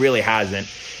it really hasn't.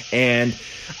 And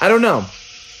I don't know.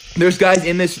 There's guys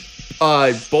in this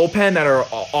bullpen that are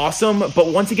awesome, but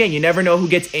once again, you never know who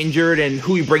gets injured and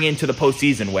who you bring into the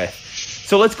postseason with.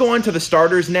 So let's go on to the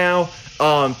starters now.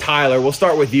 Tyler, we'll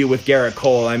start with you with Gerrit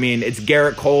Cole. I mean, it's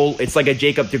Gerrit Cole. It's like a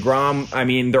Jacob deGrom. I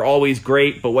mean, they're always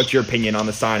great, but what's your opinion on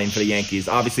the signing for the Yankees?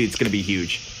 Obviously, it's going to be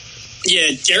huge. Yeah,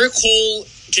 Gerrit Cole,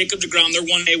 Jacob deGrom, they're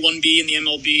 1A, 1B in the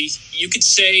MLB. You could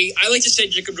say, I like to say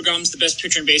Jacob deGrom's the best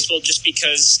pitcher in baseball just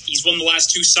because he's won the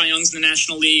last 2 Cy Youngs in the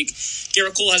National League.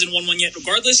 Gerrit Cole hasn't won one yet.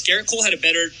 Regardless, Gerrit Cole had a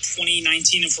better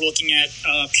 2019 if we're looking at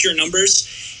pure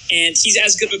numbers, and he's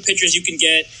as good of a pitcher as you can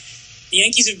get. The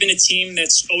Yankees have been a team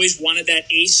that's always wanted that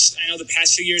ace. I know the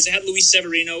past few years they had Luis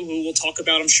Severino, who we'll talk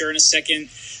about, I'm sure, in a second.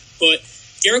 But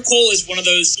Gerrit Cole is one of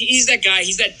those, he's that guy,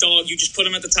 he's that dog. You just put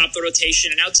him at the top of the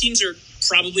rotation. And now teams are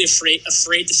probably afraid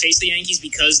to face the Yankees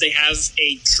because they have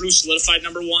a true solidified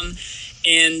number one.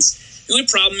 And the only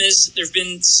problem is there have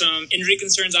been some injury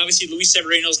concerns. Obviously, Luis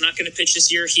Severino is not going to pitch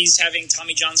this year. He's having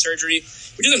Tommy John surgery,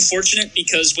 which is unfortunate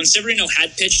because when Severino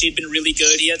had pitched, he'd been really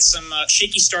good. He had some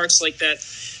shaky starts like that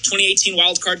 2018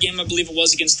 wildcard game, I believe it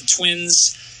was, against the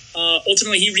Twins.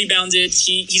 Ultimately, he rebounded.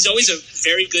 He's always a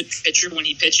very good pitcher when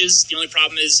he pitches. The only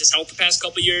problem is his health the past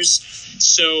couple of years.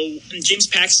 So James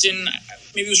Paxton,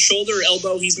 maybe it was shoulder or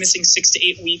elbow, he's missing 6 to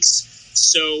 8 weeks.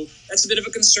 So that's a bit of a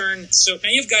concern. So now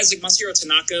you have guys like Masahiro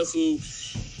Tanaka, who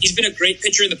he's been a great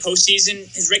pitcher in the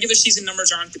postseason. His regular season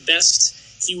numbers aren't the best.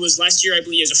 He was last year, I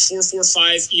believe, he has a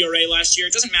 4.45 ERA last year.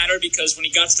 It doesn't matter because when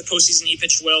he got to the postseason, he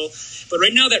pitched well. But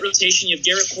right now, that rotation, you have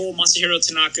Gerrit Cole, Masahiro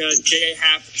Tanaka, J.A.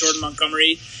 Happ, Jordan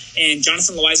Montgomery, and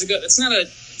Jonathan Loaizaga. That's not a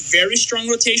very strong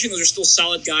rotation. Those are still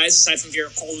solid guys, aside from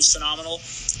Gerrit Cole, who's phenomenal.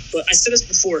 But I said this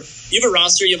before. You have a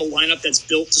roster, you have a lineup that's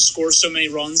built to score so many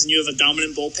runs, and you have a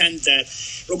dominant bullpen that,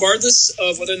 regardless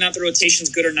of whether or not the rotation's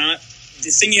good or not, the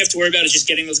thing you have to worry about is just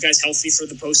getting those guys healthy for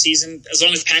the postseason. As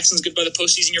long as Paxton's good by the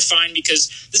postseason, you're fine because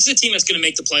this is a team that's going to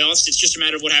make the playoffs. It's just a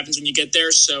matter of what happens when you get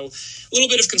there. So a little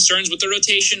bit of concerns with the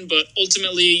rotation, but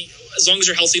ultimately, as long as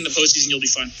you're healthy in the postseason, you'll be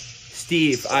fine.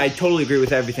 Steve, I totally agree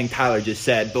with everything Tyler just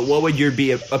said, but what would your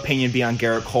opinion be on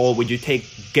Gerrit Cole? Would you take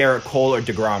Gerrit Cole or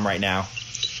deGrom right now?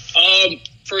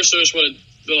 First, I just want to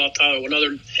build off Tyler.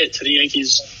 Another hit to the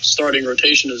Yankees starting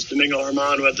rotation is Domingo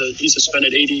Germán, who he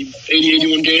suspended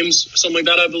 81 games, something like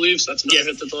that, I believe. So that's another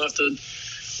hit that they'll have to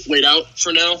wait out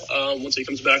for now. Once he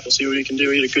comes back, we'll see what he can do.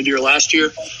 He had a good year last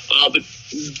year. But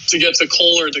to get to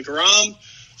Cole or deGrom,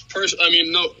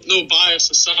 no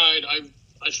bias aside,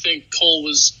 I think Cole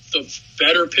was the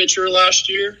better pitcher last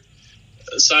year.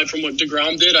 Aside from what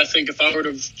deGrom did, I think if I were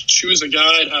to choose a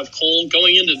guy, I'd have Cole.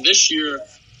 Going into this year,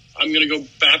 I'm going to go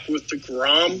back with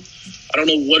deGrom. I don't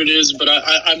know what it is, but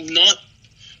I'm not.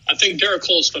 I think Gerrit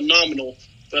Cole is phenomenal,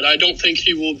 but I don't think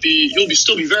he'll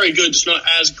still be very good, just not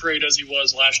as great as he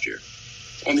was last year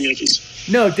on the Yankees.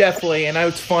 No, definitely. And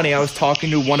it's funny. I was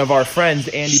talking to one of our friends,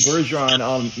 Andy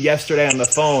Bergeron, yesterday on the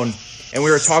phone, and we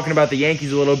were talking about the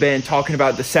Yankees a little bit and talking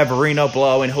about the Severino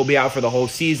blow, and he'll be out for the whole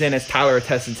season, as Tyler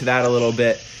attested to that a little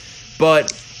bit.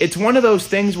 But it's one of those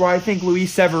things where I think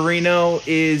Luis Severino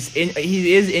is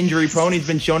injury prone. He's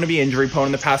been shown to be injury prone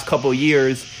in the past couple of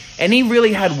years. And he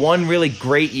really had one really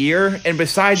great year. And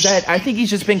besides that, I think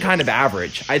he's just been kind of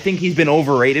average. I think he's been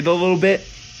overrated a little bit.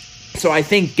 So I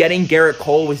think getting Gerrit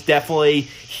Cole was definitely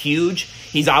huge.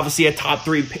 He's obviously a top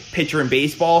 3 pitcher in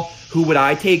baseball. Who would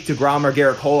I take, deGrom or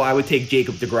Gerrit Cole? I would take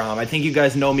Jacob deGrom. I think you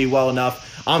guys know me well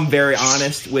enough. I'm very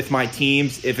honest with my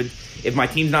teams. If my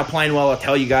team's not playing well, I'll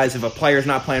tell you guys. If a player's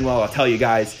not playing well, I'll tell you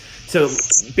guys. So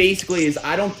basically,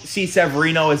 I don't see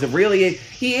Severino as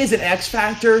he is an X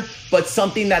factor, but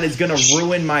something that is going to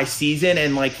ruin my season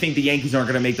and like think the Yankees aren't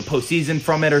going to make the postseason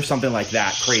from it or something like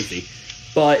that. Crazy.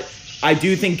 But I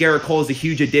do think Gerrit Cole is a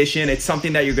huge addition. It's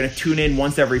something that you're going to tune in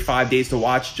once every 5 days to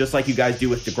watch, just like you guys do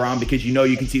with DeGrom, because you know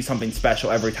you can see something special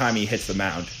every time he hits the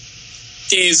mound.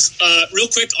 Dave, real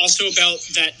quick also about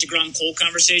that DeGrom-Cole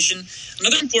conversation.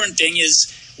 Another important thing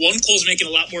is, one, Cole's making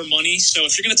a lot more money, so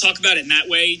if you're going to talk about it in that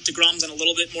way, DeGrom's on a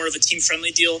little bit more of a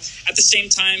team-friendly deal. At the same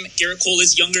time, Gerrit Cole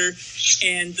is younger,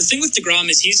 and the thing with DeGrom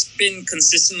is he's been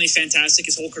consistently fantastic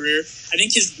his whole career. I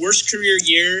think his worst career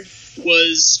year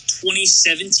was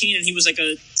 2017, and he was like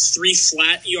a 3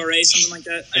 flat ERA, something like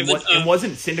that. And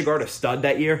wasn't Syndergaard a stud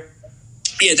that year?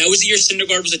 Yeah, that was the year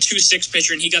Syndergaard was a 2-6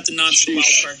 pitcher, and he got the nod for the wild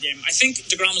card game. I think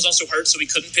DeGrom was also hurt, so he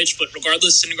couldn't pitch, but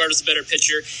regardless, Syndergaard was the better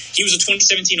pitcher. He was a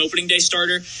 2017 opening day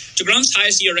starter. DeGrom's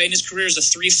highest ERA in his career is a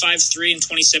 3.53 in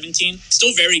 2017.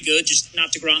 Still very good, just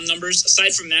not DeGrom numbers.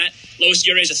 Aside from that, lowest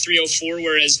ERA is a 3.04,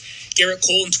 whereas Gerrit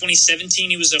Cole in 2017,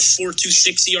 he was a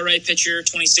 4.26 ERA pitcher.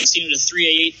 2016, he was a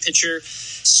 3.88 pitcher.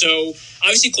 So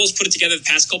obviously Cole's put it together the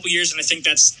past couple years, and I think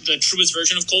that's the truest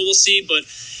version of Cole we'll see, but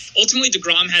ultimately,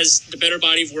 DeGrom has the better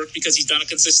body of work because he's done it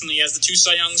consistently. He has the 2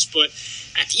 Cy Youngs, but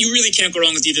you really can't go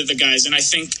wrong with either of the guys. And I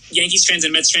think Yankees fans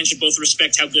and Mets fans should both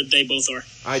respect how good they both are.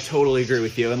 I totally agree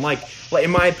with you. And like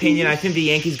in my opinion, I think the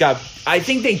Yankees I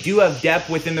think they do have depth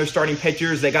within their starting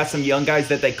pitchers. They got some young guys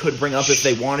that they could bring up if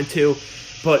they wanted to.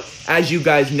 But as you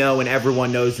guys know and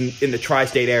everyone knows in the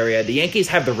tri-state area, the Yankees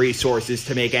have the resources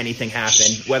to make anything happen,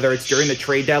 whether it's during the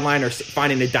trade deadline or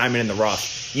finding the diamond in the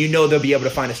rough. You know they'll be able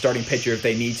to find a starting pitcher if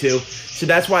they need to. So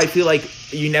that's why I feel like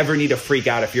you never need to freak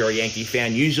out if you're a Yankee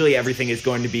fan. Usually everything is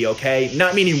going to be okay.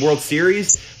 Not meaning World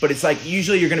Series, but it's like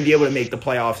usually you're going to be able to make the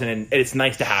playoffs, and it's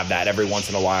nice to have that every once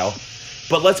in a while.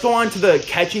 But let's go on to the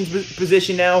catching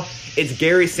position now. It's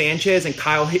Gary Sanchez and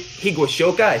Kyle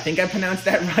Higashioka. I think I pronounced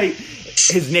that right.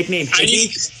 His nickname,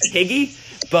 Higgy.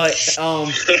 But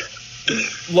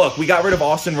look, we got rid of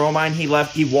Austin Romine.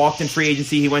 He walked in free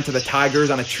agency. He went to the Tigers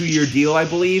on a 2-year deal, I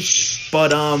believe.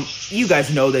 But you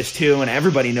guys know this too, and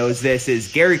everybody knows this,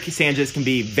 is Gary Sanchez can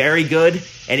be very good,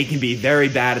 and he can be very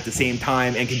bad at the same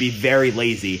time, and can be very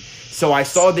lazy. So I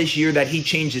saw this year that he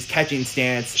changed his catching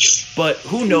stance, but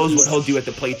who knows what he'll do at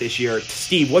the plate this year.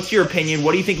 Steve, what's your opinion?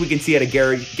 What do you think we can see out of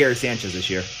Gary Sanchez this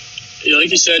year? Yeah,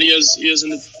 like you said,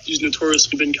 he's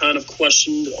notoriously been kind of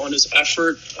questioned on his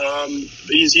effort.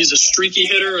 He's a streaky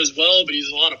hitter as well, but he's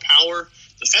a lot of power.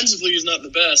 Defensively, he's not the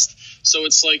best. So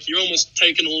it's like you're almost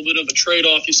taking a little bit of a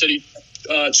trade-off. You said he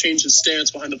changed his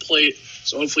stance behind the plate,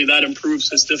 so hopefully that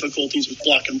improves his difficulties with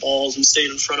blocking balls and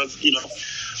staying in front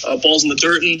of balls in the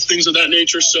dirt and things of that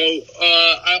nature. So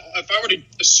if I were to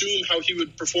assume how he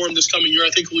would perform this coming year, I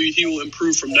think he will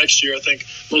improve from next year. I think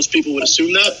most people would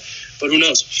assume that, but who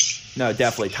knows? No,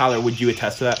 definitely. Tyler, would you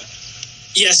attest to that?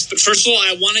 Yes, but first of all,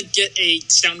 I want to get a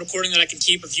sound recording that I can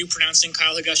keep of you pronouncing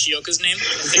Kyle Higashioka's name.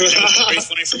 I think that would be very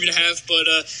funny for me to have. But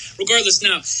regardless,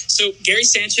 now, so Gary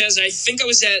Sanchez, I think it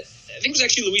was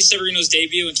actually Luis Severino's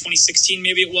debut in 2016,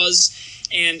 maybe it was.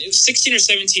 And it was 16 or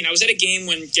 17. I was at a game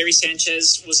when Gary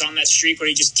Sanchez was on that streak where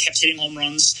he just kept hitting home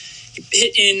runs.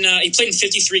 He played in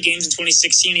 53 games in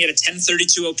 2016. He had a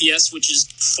 1032 OPS, which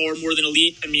is far more than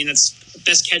elite. I mean, that's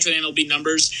best catcher in MLB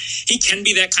numbers. He can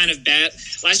be that kind of bat.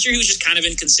 Last year, he was just kind of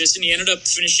inconsistent. He ended up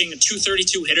finishing a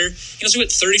 232 hitter. He also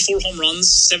hit 34 home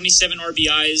runs, 77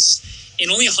 RBIs in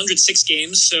only 106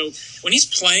 games. So when he's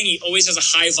playing, he always has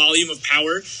a high volume of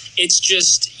power. It's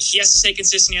just he has to stay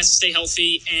consistent. He has to stay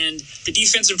healthy. And the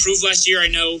defense improved last year. I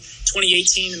know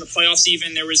 2018 in the playoffs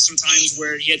even, there was some times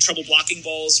where he had trouble blocking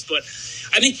balls. But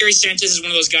I think Gary Sanchez is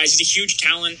one of those guys. He's a huge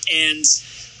talent, and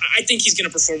I think he's going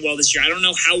to perform well this year. I don't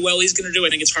know how well he's going to do. I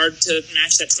think it's hard to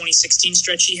match that 2016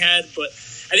 stretch he had, but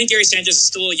I think Gary Sanchez is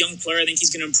still a young player. I think he's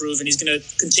going to improve, and he's going to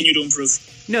continue to improve.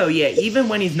 No, yeah, even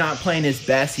when he's not playing his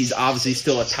best, he's obviously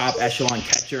still a top echelon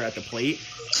catcher at the plate.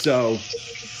 So,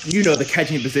 the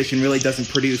catching position really doesn't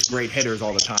produce great hitters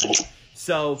all the time.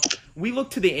 So, we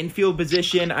look to the infield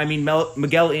position. I mean,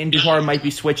 Miguel Andujar might be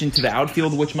switching to the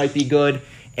outfield, which might be good.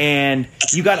 And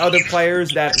you got other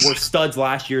players that were studs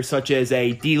last year, such as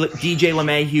a DJ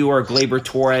LeMahieu or a Gleyber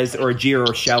Torres or a Gio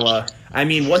Urshela. I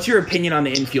mean, what's your opinion on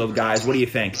the infield, guys? What do you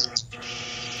think?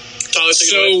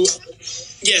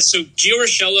 So Gio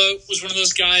Urshela was one of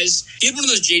those guys. He had one of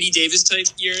those J.D. Davis type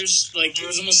years. Like, it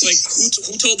was almost like,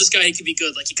 who told this guy he could be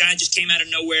good? Like, he kind of just came out of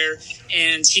nowhere,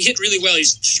 and he hit really well.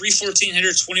 He's 314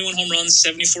 hitter, 21 home runs,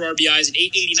 74 RBIs, and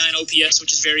 889 OPS,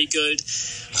 which is very good.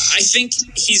 I think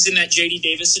he's in that J.D.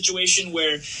 Davis situation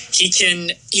where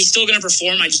he's still going to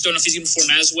perform. I just don't know if he's going to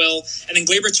perform as well. And then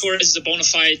Gleyber Torres is a bona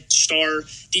fide star.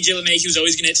 DJ LeMahieu's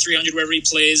always going to hit 300 wherever he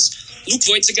plays. Luke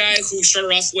Voigt's a guy who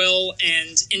started off well,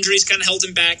 and injuries kind of held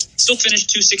him back. Still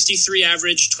finished 263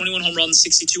 average, 21 home runs,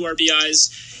 62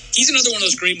 RBIs. He's another one of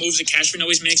those great moves that Cashman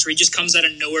always makes where he just comes out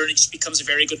of nowhere and he just becomes a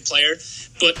very good player.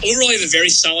 But overall, they have a very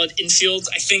solid infield.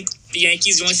 I think the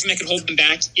Yankees, the only thing that could hold them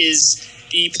back is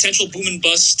the potential boom and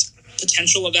bust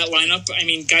potential of that lineup. I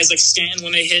mean, guys like Stanton,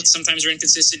 when they hit, sometimes are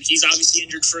inconsistent. He's obviously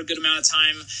injured for a good amount of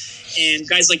time. And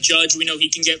guys like Judge, we know he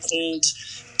can get cold.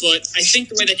 But I think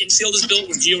the way that infield is built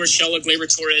with Gio Urshela, Gleyber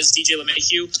Torres, DJ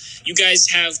LeMahieu, you guys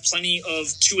have plenty of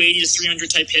 280 to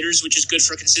 300 type hitters, which is good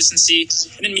for consistency.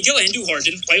 And then Miguel Andujar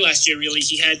didn't play last year, really.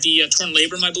 He had the torn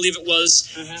labrum, I believe it was.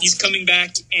 He's coming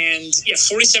back, and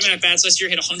 47 at-bats last year,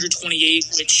 hit 128,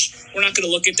 which we're not going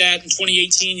to look at that. In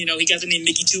 2018, he got the name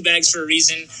Mickey Two Bags for a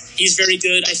reason. He's very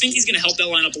good. I think he's going to help that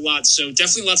lineup a lot, so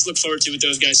definitely lots to look forward to with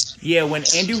those guys. Yeah, when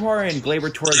Andujar and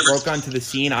Gleyber Torres broke onto the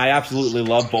scene, I absolutely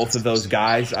love both of those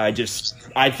guys.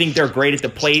 I think they're great at the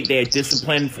plate. They had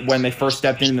discipline when they first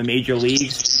stepped into the major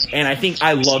leagues. And I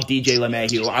love DJ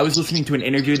LeMahieu. I was listening to an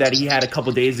interview that he had a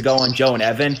couple days ago on Joe and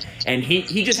Evan, and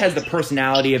he just has the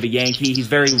personality of a Yankee. He's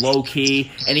very low-key,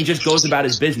 and he just goes about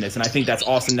his business. And I think that's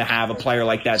awesome to have a player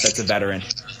like that that's a veteran.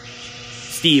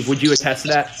 Steve, would you attest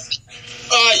to that?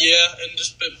 Yeah, and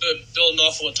just building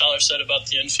off of what Tyler said about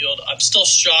the infield, I'm still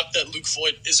shocked that Luke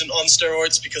Voigt isn't on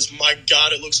steroids because, my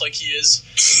God, it looks like he is.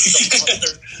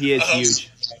 He is huge.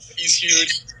 He's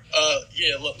huge.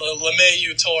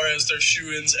 LeMahieu, Torres, they're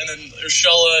shoo-ins, and then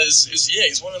Urshela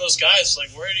he's one of those guys,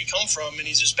 like, where did he come from? And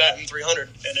he's just batting 300.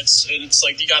 And it's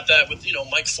like you got that with,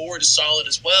 Mike Ford is solid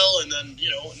as well, and then,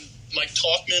 Mike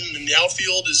Tauchman in the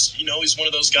outfield is, he's one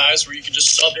of those guys where you can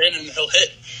just sub in and he'll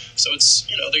hit. So it's,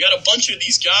 they got a bunch of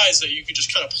these guys that you can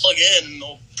just kind of plug in and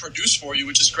they'll produce for you,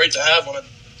 which is great to have on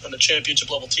a championship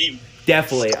level team.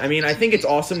 Definitely. I mean, I think it's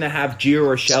awesome to have Gio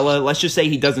Urshela. Let's just say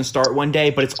he doesn't start one day,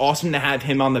 but it's awesome to have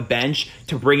him on the bench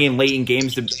to bring in late in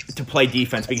games to play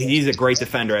defense because he's a great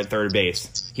defender at third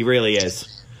base. He really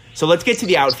is. So let's get to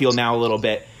the outfield now a little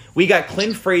bit. We got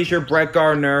Clint Frazier, Brett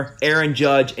Gardner, Aaron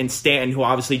Judge, and Stanton, who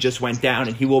obviously just went down,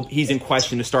 and he's in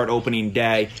question to start opening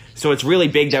day. So it's really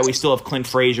big that we still have Clint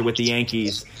Frazier with the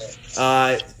Yankees.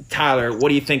 Tyler, what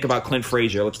do you think about Clint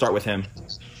Frazier? Let's start with him.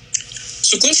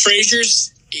 So Clint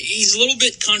Frazier's he's a little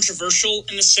bit controversial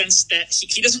in the sense that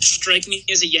he doesn't strike me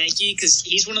as a Yankee because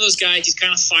he's one of those guys. He's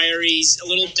kind of fiery. He's a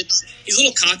little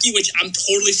cocky, which I'm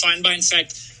totally fine by. In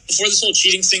fact, before this whole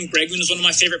cheating thing, Bregman was one of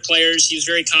my favorite players. He was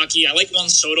very cocky. I like Juan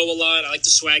Soto a lot. I like the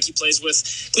swag he plays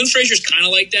with. Clint Frazier's kind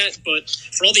of like that, but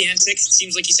for all the antics, it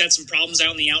seems like he's had some problems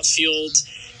out in the outfield.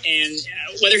 And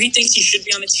whether he thinks he should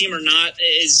be on the team or not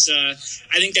is,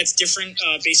 I think that's different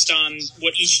based on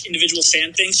what each individual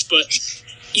fan thinks. But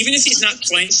even if he's not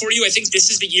playing for you, I think this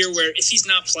is the year where if he's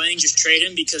not playing, just trade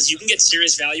him because you can get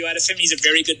serious value out of him. He's a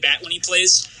very good bat when he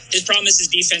plays. His problem is his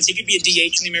defense. He could be a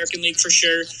DH in the American League for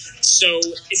sure. So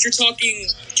if you're talking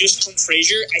just Clint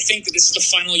Frazier, I think that this is the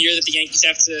final year that the Yankees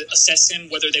have to assess him,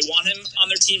 whether they want him on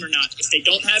their team or not. If they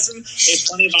don't have him, they have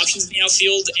plenty of options in the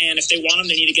outfield, and if they want him,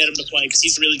 they need to get him to play because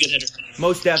he's a really good hitter.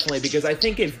 Most definitely, because I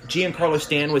think if Giancarlo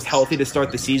Stanton was healthy to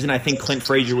start the season, I think Clint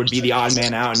Frazier would be the odd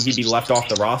man out and he'd be left off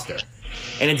the roster.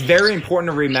 And it's very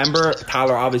important to remember,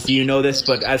 Tyler, obviously you know this,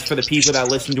 but as for the people that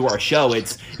listen to our show,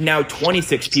 it's now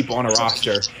 26 people on a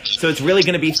roster. So it's really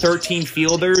going to be 13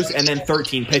 fielders and then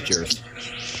 13 pitchers.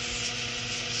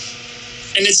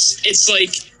 And it's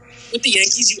like, with the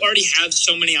Yankees, you already have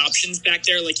so many options back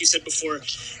there. Like you said before,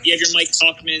 you have your Mike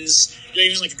Tauchmans, you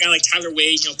have even like a guy like Tyler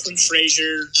Wade, Clint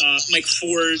Frazier, Mike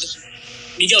Ford.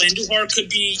 Miguel Andujar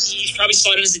he's probably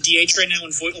slotted as a DH right now,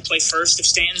 and Voigt will play first if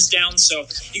Stanton's down. So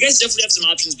you guys definitely have some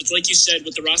options. But like you said,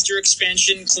 with the roster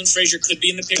expansion, Clint Frazier could be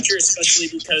in the picture, especially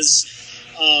because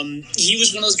he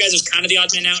was one of those guys that was kind of the odd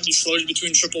man out, and he floated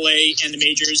between AAA and the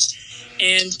majors.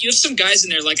 And you have some guys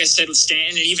in there, like I said, with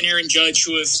Stanton and even Aaron Judge,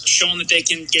 who have shown that they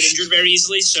can get injured very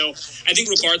easily. So I think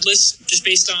regardless, just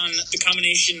based on the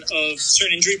combination of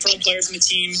certain injury-prone players in the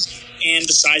team and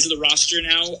the size of the roster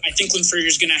now, I think Clint Frazier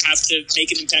is going to have to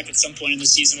make an impact at some point in the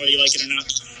season, whether you like it or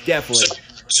not. Definitely.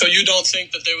 So you don't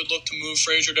think that they would look to move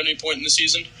Frazier at any point in the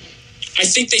season? I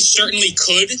think they certainly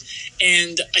could,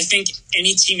 and I think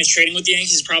any team that's trading with the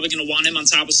Yankees is probably going to want him on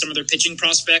top of some of their pitching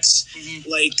prospects,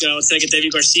 like let's say like a Deivi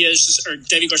Garcia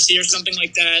or something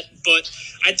like that. But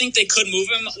I think they could move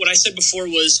him. What I said before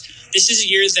was this is a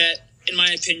year that, in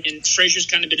my opinion, Frazier's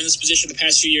kind of been in this position the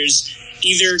past few years.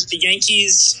 Either the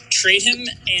Yankees trade him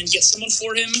and get someone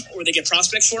for him, or they get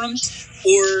prospects for him,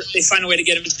 or they find a way to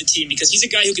get him into the team, because he's a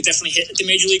guy who could definitely hit at the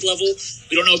major league level.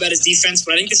 We don't know about his defense,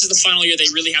 but I think this is the final year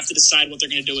they really have to decide what they're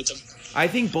going to do with him. I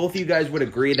think both of you guys would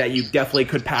agree that you definitely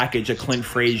could package a Clint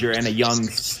Frazier and a young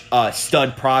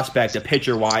stud prospect, a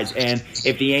pitcher-wise, and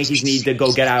if the Yankees need to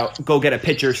go get a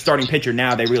pitcher, starting pitcher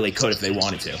now, they really could if they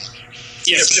wanted to.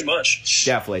 Yeah, pretty much.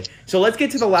 Definitely. So let's get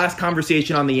to the last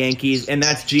conversation on the Yankees, and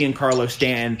that's Giancarlo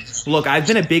Stanton. Look, I've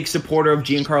been a big supporter of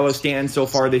Giancarlo Stanton so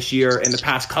far this year and the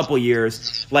past couple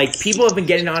years. Like, people have been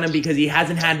getting on him because he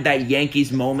hasn't had that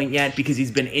Yankees moment yet, because he's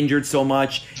been injured so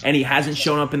much, and he hasn't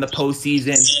shown up in the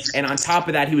postseason. And on top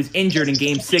of that, he was injured in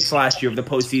Game 6 last year of the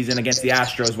postseason against the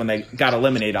Astros when they got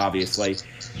eliminated, obviously.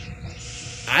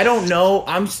 I don't know.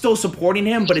 I'm still supporting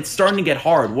him, but it's starting to get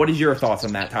hard. What is your thoughts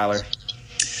on that, Tyler?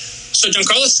 So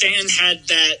Giancarlo Stanton had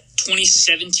that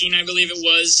 2017, I believe it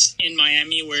was, in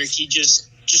Miami, where he just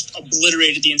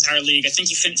obliterated the entire league. I think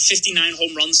he finished 59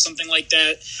 home runs, something like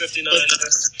that. 59.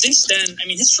 But since then, I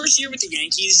mean, his first year with the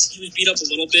Yankees, he was beat up a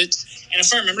little bit. And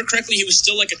if I remember correctly, he was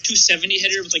still like a 270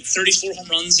 hitter with like 34 home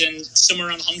runs and somewhere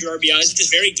around 100 RBIs, which is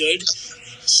very good.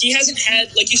 He hasn't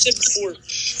had, like you said before,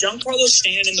 Giancarlo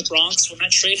Stanton in the Bronx. When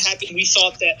that trade happened, we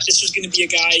thought that this was going to be a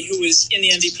guy who was in the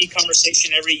MVP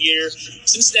conversation every year.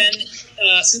 Since then,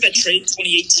 since that trade in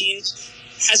 2018,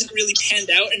 hasn't really panned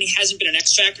out, and he hasn't been an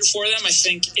X factor for them. I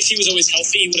think if he was always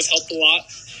healthy, he would have helped a lot.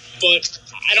 But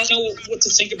I don't know what to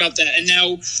think about that. And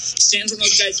now Stanton's one of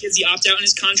those guys, he has the opt-out in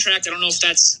his contract. I don't know if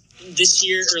that's this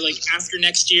year or like after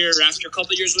next year or after a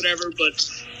couple of years, whatever. But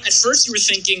at first you were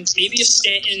thinking maybe if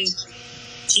Stanton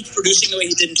keeps producing the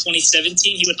way he did in 2017,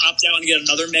 he would opt out and get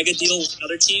another mega deal with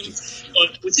another team.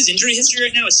 But with his injury history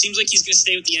right now, it seems like he's going to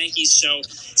stay with the Yankees. So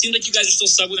it seems like you guys are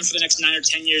still stuck with him for the next 9 or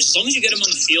 10 years. As long as you get him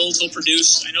on the field, he'll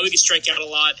produce. I know he can strike out a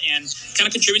lot and kind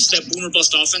of contributes to that boom or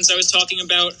bust offense I was talking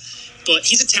about. But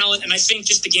he's a talent, and I think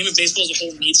just the game of baseball as a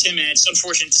whole needs him, and it's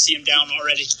unfortunate to see him down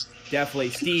already. Definitely.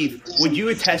 Steve, would you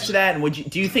attest to that? And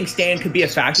do you think Stan could be a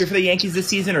factor for the Yankees this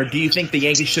season, or do you think the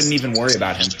Yankees shouldn't even worry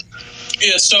about him?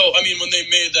 Yeah, so, I mean, when they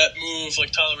made that move, like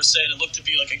Tyler was saying, it looked to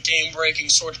be like a game-breaking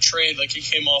sort of trade. Like, he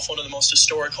came off one of the most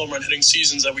historic home run hitting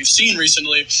seasons that we've seen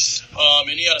recently.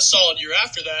 And he had a solid year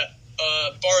after that,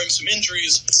 barring some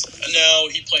injuries. And now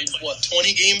he played,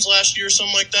 20 games last year or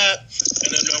something like that?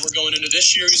 And then now we're going into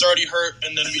this year, he's already hurt,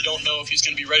 and then we don't know if he's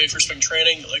going to be ready for spring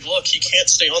training. Like, look, he can't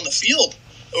stay on the field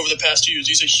over the past 2 years.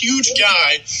 He's a huge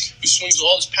guy who swings with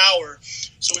all his power.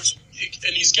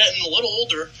 And he's getting a little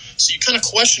older, so you kind of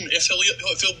question if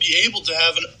he'll be able to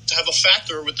have a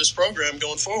factor with this program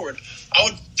going forward. I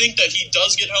would think that he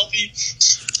does get healthy.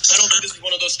 I don't think this is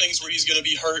one of those things where he's going to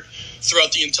be hurt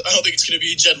throughout the entire. I don't think it's going to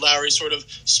be Jed Lowry sort of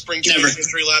spring training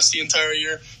injury last the entire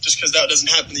year, just because that doesn't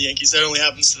happen to the Yankees. That only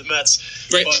happens to the Mets.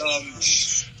 Right.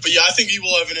 But yeah, I think he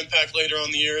will have an impact later on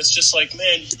in the year. It's just like,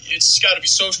 man, it's got to be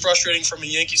so frustrating from a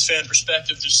Yankees fan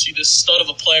perspective to see this stud of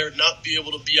a player not be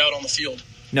able to be out on the field.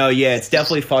 No, yeah, it's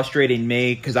definitely frustrating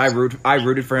me because I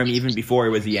rooted for him even before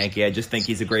he was a Yankee. I just think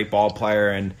he's a great ball player,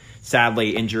 and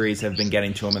sadly, injuries have been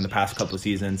getting to him in the past couple of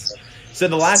seasons. So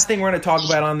the last thing we're going to talk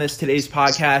about on today's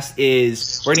podcast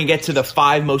is we're going to get to the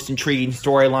 5 most intriguing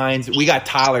storylines. We got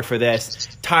Tyler for this.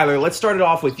 Tyler, let's start it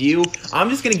off with you. I'm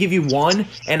just going to give you one,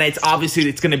 and it's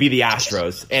going to be the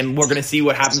Astros. And we're going to see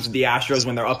what happens with the Astros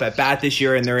when they're up at bat this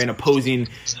year and they're in opposing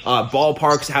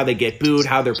ballparks, how they get booed,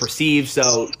 how they're perceived.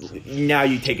 So now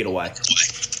you take it away.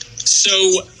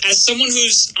 So, as someone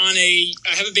who's I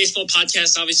have a baseball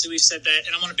podcast, obviously we've said that,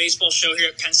 and I'm on a baseball show here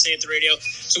at Penn State at the radio.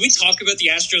 So we talk about the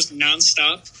Astros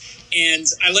nonstop, and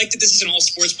I like that this is an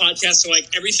all-sports podcast, so like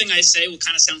everything I say will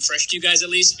kind of sound fresh to you guys at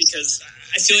least, because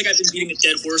I feel like I've been beating a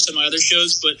dead horse on my other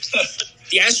shows. But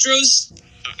the Astros,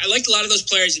 I liked a lot of those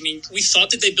players. I mean, we thought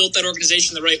that they built that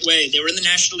organization the right way. They were in the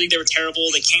National League. They were terrible.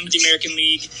 They came to the American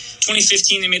League.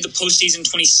 2015, they made the postseason.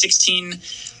 2016,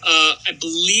 I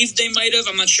believe they might have.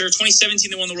 I'm not sure.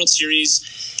 2017, they won the World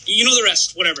Series. You know the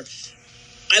rest. Whatever.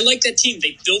 I like that team.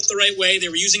 They built the right way. They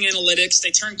were using analytics.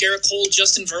 They turned Garrett Cole,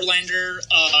 Justin Verlander,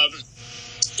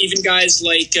 even guys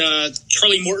like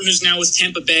Charlie Morton, who's now with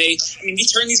Tampa Bay. I mean, they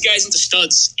turned these guys into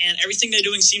studs, and everything they're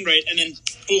doing seemed right. And then,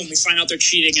 boom, we find out they're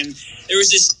cheating. And there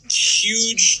was this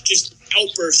huge just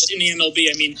outburst in the MLB.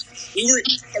 I mean, we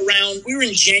were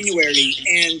in January,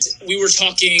 and we were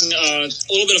talking a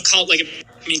little bit of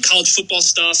college football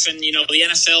stuff, and, you know, the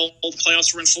NFL, the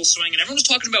playoffs were in full swing, and everyone was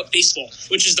talking about baseball,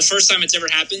 which is the first time it's ever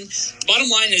happened. The bottom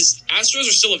line is Astros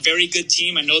are still a very good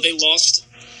team. I know they lost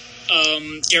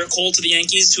Garrett Cole to the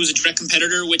Yankees, who is a direct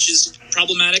competitor, which is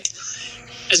problematic.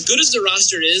 as good as the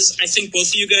roster is, I think both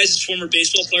of you guys, as former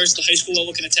baseball players at the high school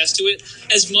level, can attest to it.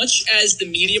 As much as the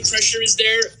media pressure is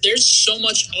there, there's so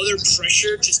much other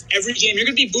pressure. Just every game, you're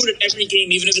going to be booed at every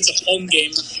game, even if it's a home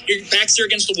game. Your backs are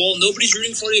against the wall. Nobody's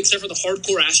rooting for you except for the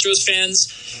hardcore Astros fans.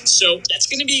 So that's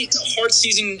going to be a hard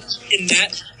season in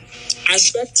that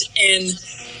aspect. And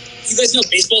you guys know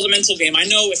baseball's a mental game. I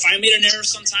know if I made an error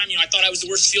sometime, I thought I was the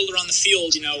worst fielder on the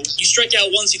field. You strike out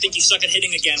once, you think you suck at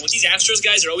hitting again. With these Astros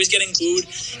guys, they're always getting booed.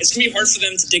 It's going to be hard for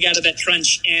them to dig out of that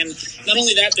trench. And not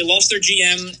only that, they lost their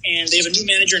GM, and they have a new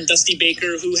manager in Dusty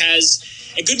Baker who has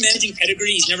a good managing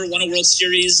pedigree. He's never won a World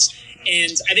Series.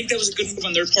 And I think that was a good move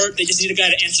on their part. They just need a guy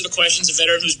to answer the questions, a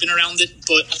veteran who's been around it.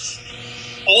 But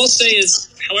all I'll say is,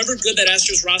 however good that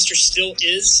Astros roster still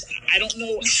is, I don't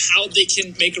know how they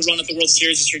can make a run at the World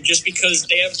Series this year, just because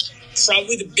they have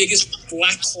probably the biggest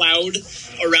black cloud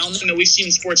around them that we've seen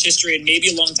in sports history in maybe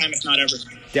a long time, if not ever.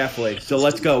 Definitely. So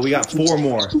let's go. We got 4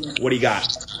 more. What do you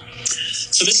got?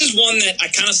 So this is one that I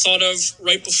kind of thought of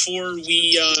right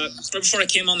before I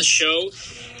came on the show.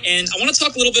 And I want to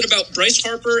talk a little bit about Bryce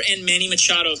Harper and Manny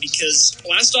Machado, because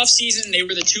last offseason they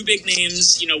were the two big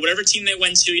names. Whatever team they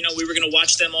went to, we were going to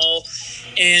watch them all.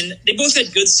 And they both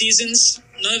had good seasons.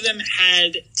 None of them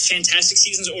had fantastic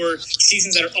seasons or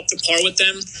seasons that are up to par with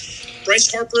them.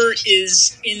 Bryce Harper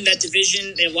is in that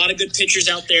division. They have a lot of good pitchers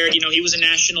out there. He was a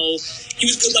national. He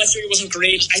was good last year. He wasn't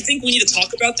great. I think we need to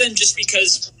talk about them just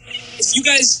because if you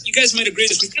guys might agree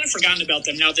with this, we've kind of forgotten about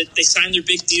them now that they signed their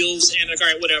big deals and all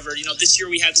right, whatever. This year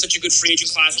we had such a good free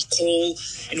agent class with Cole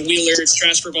and Wheeler,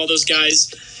 Strasburg, all those guys.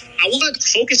 I want to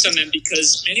focus on them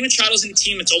because Manny Machado's in a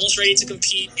team that's almost ready to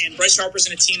compete, and Bryce Harper's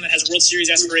in a team that has World Series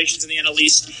aspirations in the NL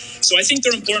East. So I think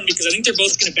they're important because I think they're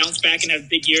both going to bounce back and have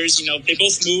big years. They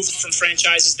both moved from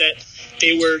franchises that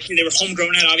they were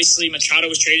homegrown at. Obviously, Machado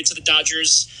was traded to the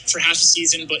Dodgers for half a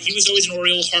season, but he was always an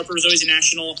Oriole. Harper was always a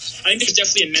National. I think there's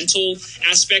definitely a mental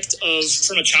aspect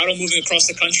for Machado moving across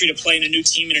the country to play in a new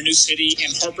team in a new city, and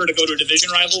Harper to go to a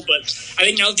division rival. But I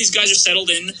think now that these guys are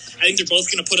settled in, I think they're both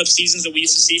going to put up seasons that we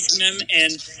used to see from them.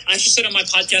 And I actually said on my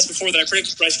podcast before that I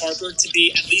predicted Bryce Harper to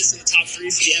be at least in the top 3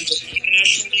 for the MVP in the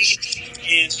National League,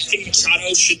 and I think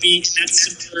Machado should be in that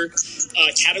similar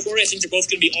category. I think they're both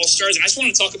going to be all-stars, and I just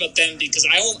want to talk about them because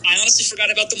I honestly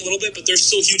forgot about them a little bit, but they're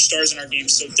still huge stars in our game,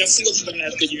 so definitely look for them to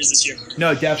have good years this year.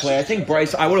 No, definitely. I think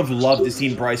I would have loved to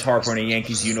see Bryce Harper in a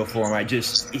Yankees uniform.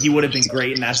 He would have been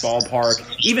great in that ballpark.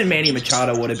 Even Manny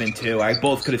Machado would have been too. I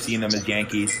both could have seen them as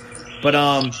Yankees. But,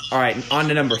 all right, on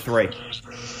to number 3.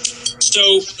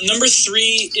 So, number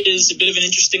 3 is a bit of an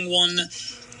interesting one.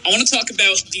 I want to talk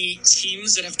about the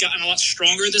teams that have gotten a lot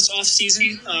stronger this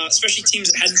offseason, especially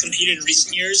teams that hadn't competed in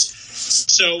recent years.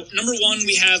 So, number 1,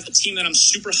 we have a team that I'm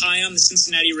super high on, the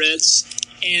Cincinnati Reds.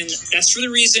 And that's for the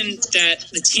reason that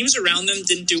the teams around them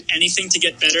didn't do anything to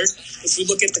get better. If we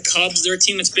look at the Cubs, they're a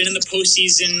team that's been in the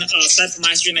postseason, aside from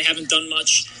last year, and they haven't done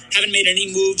much. Haven't made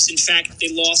any moves. In fact, they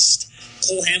lost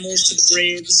Cole Hamels to the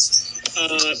Braves.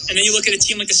 And then you look at a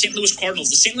team like the St. Louis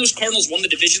Cardinals. The St. Louis Cardinals won the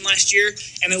division last year,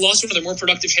 and they lost one of their more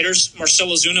productive hitters,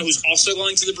 Marcell Ozuna, who's also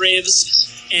going to the Braves.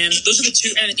 And those are the two.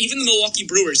 And even the Milwaukee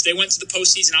Brewers, they went to the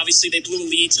postseason. Obviously, they blew a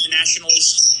lead to the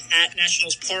Nationals at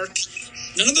Nationals Park.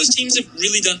 None of those teams have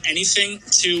really done anything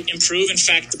to improve. In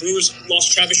fact, the Brewers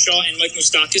lost Travis Shaw and Mike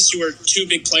Moustakas, who are two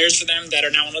big players for them that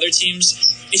are now on other teams.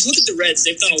 If you look at the Reds,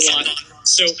 they've done a lot.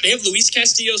 So they have Luis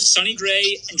Castillo, Sonny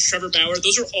Gray, and Trevor Bauer.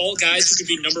 Those are all guys who could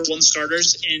be number 1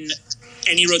 starters in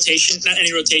any rotation. Not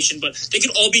any rotation, but they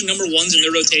could all be number 1s in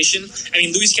their rotation. I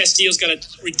mean, Luis Castillo's got a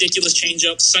ridiculous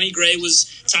changeup. Sonny Gray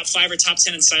was top 5 or top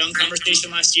 10 in Cy Young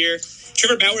conversation last year.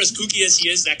 Trevor Bauer, as kooky as he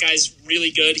is, that guy's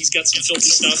really good. He's got some filthy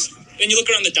stuff. Then you look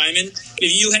around the diamond, you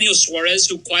have Eugenio Suarez,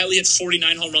 who quietly hit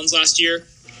 49 home runs last year.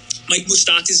 Mike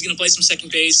Moustakas is going to play some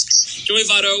second base. Joey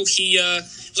Votto, he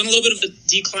was on a little bit of a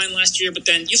decline last year, but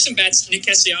then you have some bats. Nick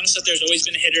Castellanos out there has always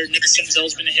been a hitter. Nick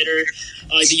Senzel's been a hitter.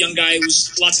 He's a young guy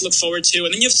who's lots to look forward to.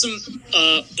 And then you have some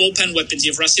bullpen weapons.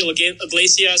 You have Raciel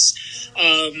Iglesias,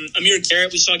 Amir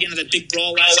Garrett. We saw getting into that big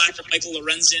brawl last year for Michael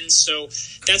Lorenzen. So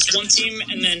that's one team.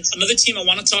 And then another team I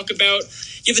want to talk about,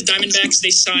 you have the Diamondbacks.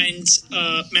 They signed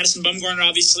Madison Bumgarner,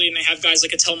 obviously, and they have guys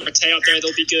like Atel Marte out there.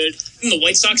 They'll be good. And the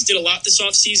White Sox did a lot this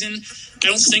offseason. I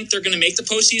don't think they're going to make the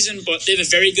postseason, but they have a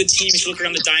very good team. If you look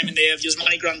around the diamond, they have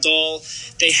Yasmani Grandal,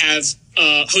 they have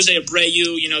Jose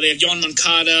Abreu, they have Yohan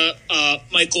Moncada,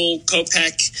 Michael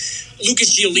Kopech,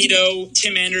 Lucas Giolito,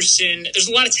 Tim Anderson. There's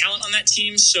a lot of talent on that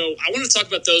team, so I want to talk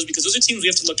about those because those are teams we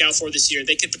have to look out for this year.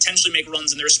 They could potentially make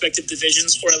runs in their respective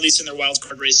divisions or at least in their wild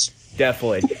card race.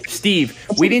 Definitely. Steve,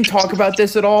 we didn't talk about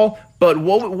this at all, But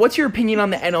what's your opinion on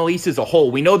the NL East as a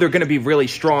whole? We know they're going to be really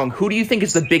strong. Who do you think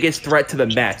is the biggest threat to the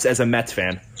Mets as a Mets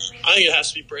fan? I think it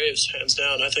has to be Braves, hands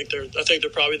down. I think they're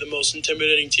probably the most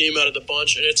intimidating team out of the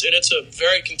bunch, and it's a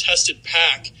very contested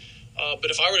pack.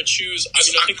 But if I were to choose, I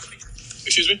think.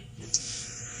 Excuse me.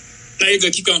 No, you're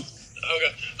good. Keep going.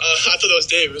 Okay. I thought that was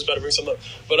Dave. He was about to bring something up,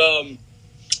 but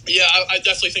yeah, I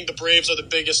definitely think the Braves are the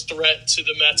biggest threat to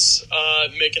the Mets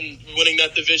winning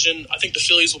that division. I think the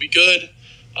Phillies will be good.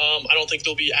 I don't think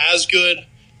they'll be as good.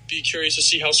 Be curious to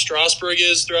see how Strasburg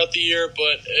is throughout the year.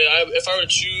 But if I were to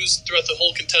choose throughout the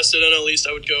whole contested NL East,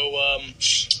 I would go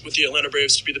with the Atlanta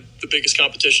Braves to be the biggest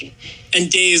competition. And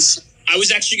Dave, I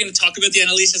was actually going to talk about the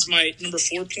NL East as my number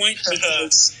 4 point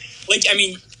because,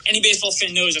 any baseball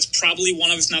fan knows that's probably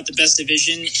one of, if not the best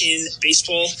division in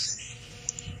baseball.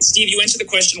 Steve, you answered the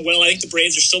question well. I think the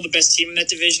Braves are still the best team in that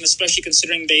division, especially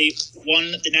considering they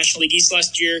won the National League East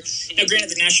last year. Now,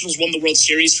 granted, the Nationals won the World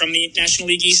Series from the National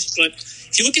League East, but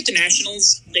if you look at the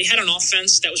Nationals, they had an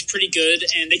offense that was pretty good,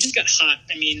 and they just got hot.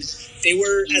 I mean, they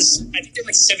were I think they were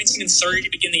like 17-30 to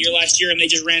begin the year last year, and they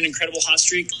just ran an incredible hot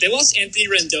streak. They lost Anthony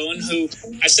Rendon, who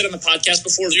I've said on the podcast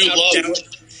before.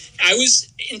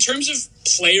 In terms of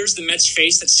players the Mets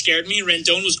faced that scared me,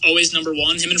 Rendon was always number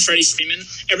one, him and Freddie Freeman.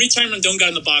 Every time Rendon got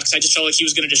in the box, I just felt like he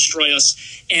was going to destroy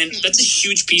us. And that's a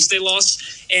huge piece they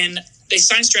lost. And they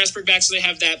signed Strasburg back, so they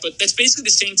have that. But that's basically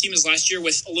the same team as last year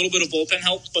with a little bit of bullpen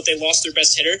help, but they lost their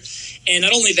best hitter. And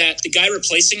not only that, the guy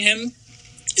replacing him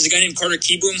is a guy named Carter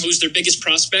Kieboom, who's their biggest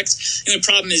prospect. And the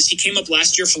problem is he came up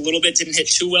last year for a little bit, didn't hit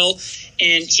too well,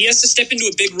 and he has to step into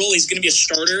a big role. He's going to be a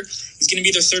starter. He's going to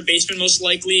be their third baseman most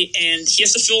likely, and he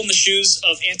has to fill in the shoes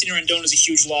of Anthony Rendon is a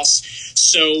huge loss.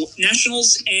 So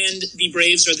Nationals and the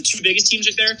Braves are the two biggest teams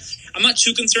right there. I'm not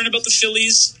too concerned about the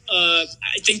Phillies. I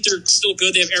think they're still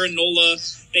good. They have Aaron Nola.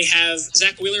 They have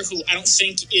Zach Wheeler, who I don't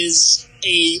think is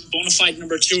a bona fide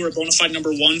number 2 or a bona fide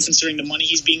number 1 considering the money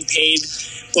he's being paid.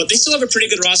 But they still have a pretty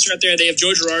good roster out there. They have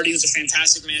Joe Girardi, who's a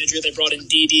fantastic manager. They brought in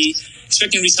Didi,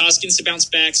 expecting Rhys Hoskins to bounce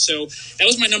back. So that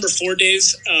was my number 4, Dave.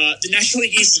 The National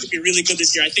League East is going to be really good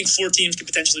this year. I think 4 teams could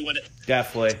potentially win it.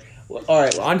 Definitely. All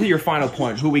right, on to your final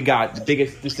point. Who we got? The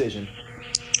biggest decision.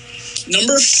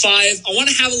 Number 5, I want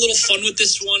to have a little fun with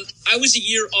this one. I was a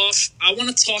year off. I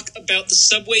want to talk about the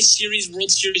Subway Series,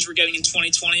 World Series we're getting in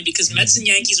 2020 because Mets and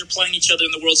Yankees are playing each other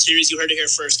in the World Series. You heard it here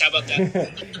first. How about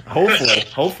that?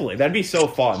 Hopefully. That'd be so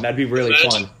fun. That'd be really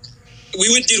fun. We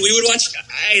would watch.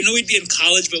 I know we'd be in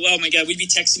college, but oh my God, we'd be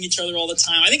texting each other all the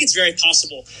time. I think it's very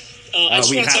possible.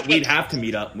 We'd have to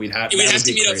meet up. We'd have to meet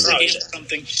up for a game or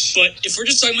something. But if we're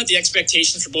just talking about the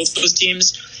expectations for both of those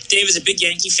teams, Dave is a big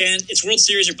Yankee fan. It's World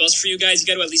Series or bust for you guys. You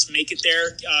got to at least make it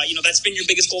there. That's been your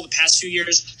biggest goal the past few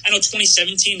years. I know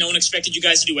 2017, no one expected you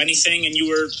guys to do anything, and you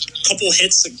were a couple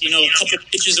hits, a couple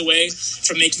pitches away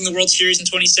from making the World Series in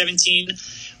 2017.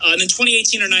 And then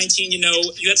 2018 or 19,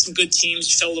 you had some good teams.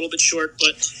 You fell a little bit short.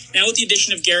 But now with the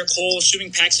addition of Garrett Cole,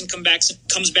 assuming Paxton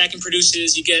comes back and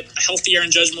produces, you get a healthy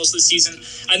Aaron Judge most of the season.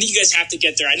 I think you guys have to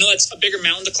get there. I know that's a bigger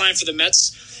mountain to climb for the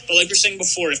Mets. But like we were saying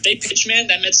before, if they pitch, man,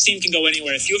 that Mets team can go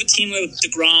anywhere. If you have a team with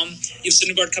DeGrom, you have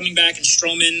Syndergaard coming back and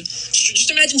Stroman. Just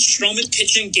imagine Stroman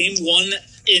pitching Game 1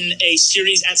 in a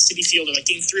series at Citi Field, or like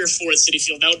Game 3 or 4 at Citi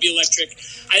Field. That would be electric.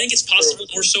 I think it's possible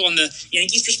more so on the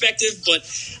Yankees' perspective, but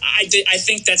I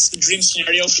think that's the dream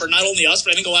scenario for not only us,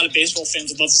 but I think a lot of baseball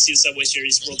fans would love to see the Subway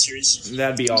Series, World Series.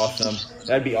 That'd be awesome.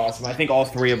 I think all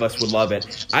 3 of us would love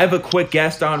it. I have a quick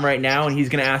guest on right now, and he's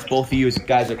going to ask both of you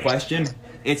guys a question.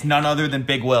 It's none other than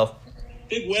Big Will.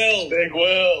 Big Will. Big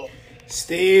Will.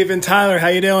 Steve and Tyler, how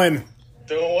you doing?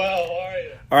 Doing well. How are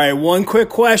you? All right, one quick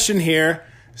question here.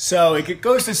 So it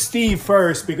goes to Steve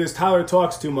first because Tyler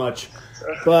talks too much.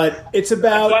 But it's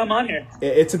about That's why I'm on here.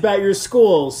 It's about your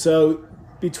school. So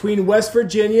between West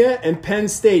Virginia and Penn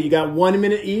State, you got 1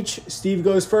 minute each. Steve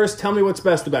goes first. Tell me what's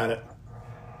best about it.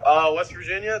 West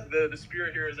Virginia, the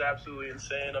spirit here is absolutely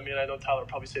insane. I mean, I know Tyler would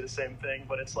probably say the same thing,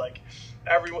 but it's like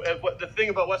the thing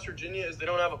about West Virginia is they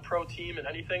don't have a pro team in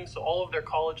anything, so all of their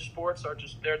college sports are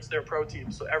just it's their pro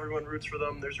team. So everyone roots for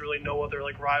them. There's really no other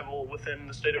rival within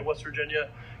the state of West Virginia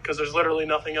because there's literally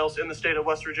nothing else in the state of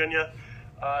West Virginia.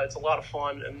 It's a lot of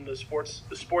fun, and the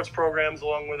sports programs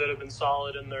along with it have been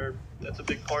solid, and that's a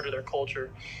big part of their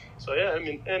culture. So yeah, I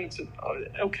mean, and it's an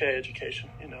okay education.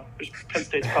 Penn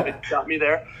State's probably got me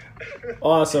there.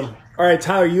 Awesome. All right,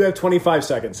 Tyler, you have 25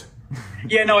 seconds.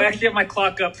 Yeah, no, I actually have my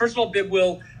clock up. First of all, Big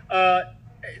Will,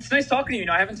 it's nice talking to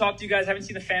you. I haven't talked to you guys. I haven't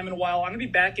seen the fam in a while. I'm going to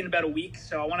be back in about a week,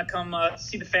 so I want to come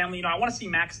see the family. I want to see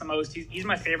Max the most. He's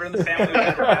my favorite in the family.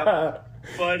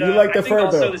 But you like the Furbo.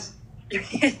 Also the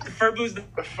Furbo's the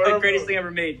greatest thing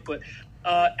ever made. But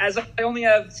As I only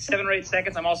have 7 or 8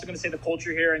 seconds, I'm also going to say the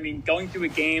culture here. I mean, going through a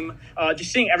game,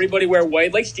 just seeing everybody wear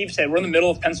white. Like Steve said, we're in the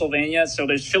middle of Pennsylvania, so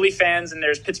there's Philly fans and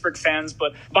there's Pittsburgh fans.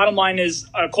 But bottom line is,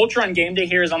 culture on game day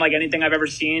here is unlike anything I've ever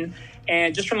seen.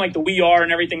 And just from like the We Are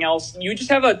and everything else, you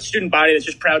just have a student body that's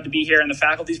just proud to be here, and the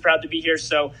faculty's proud to be here.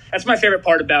 So that's my favorite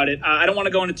part about it. I don't want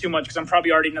to go into too much because I'm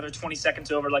probably already another 20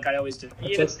 seconds over like I always do.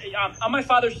 I'm my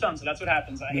father's son, so that's what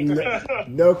happens. I hate to say that.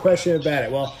 No question about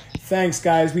it. Well, thanks,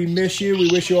 guys. We miss you.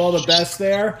 We wish you all the best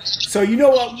there. So you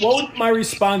know what would my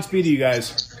response be to you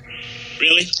guys?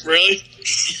 Really? Really?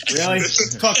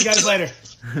 Talk to you guys later.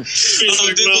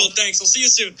 Thanks. I'll see you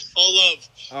soon. All love.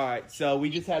 All right, so we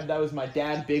just had, that was my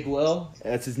dad, Big Will.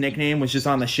 That's his nickname, was just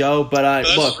on the show. But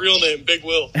That's look, his real name, Big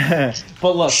Will.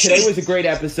 but look, today was a great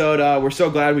episode. We're so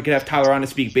glad we could have Tyler on to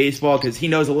speak baseball because he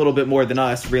knows a little bit more than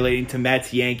us relating to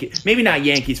Mets, Yankees. Maybe not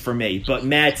Yankees for me, but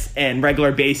Mets and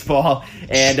regular baseball,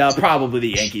 and probably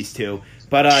the Yankees too.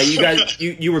 But you guys,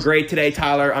 you were great today,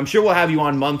 Tyler. I'm sure we'll have you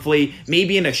on monthly,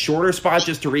 maybe in a shorter spot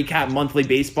just to recap monthly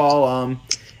baseball.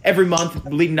 Every month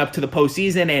leading up to the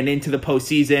postseason and into the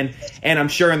postseason. And I'm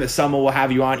sure in the summer we'll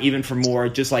have you on even for more,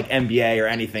 just like NBA or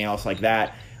anything else like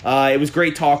that. It was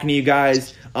great talking to you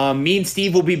guys. Me and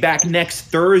Steve will be back next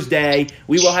Thursday.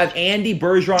 We will have Andy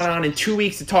Bergeron on in 2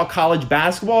 weeks to talk college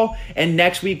basketball. And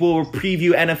next week we'll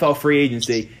preview NFL free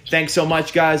agency. Thanks so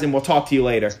much, guys, and we'll talk to you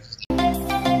later.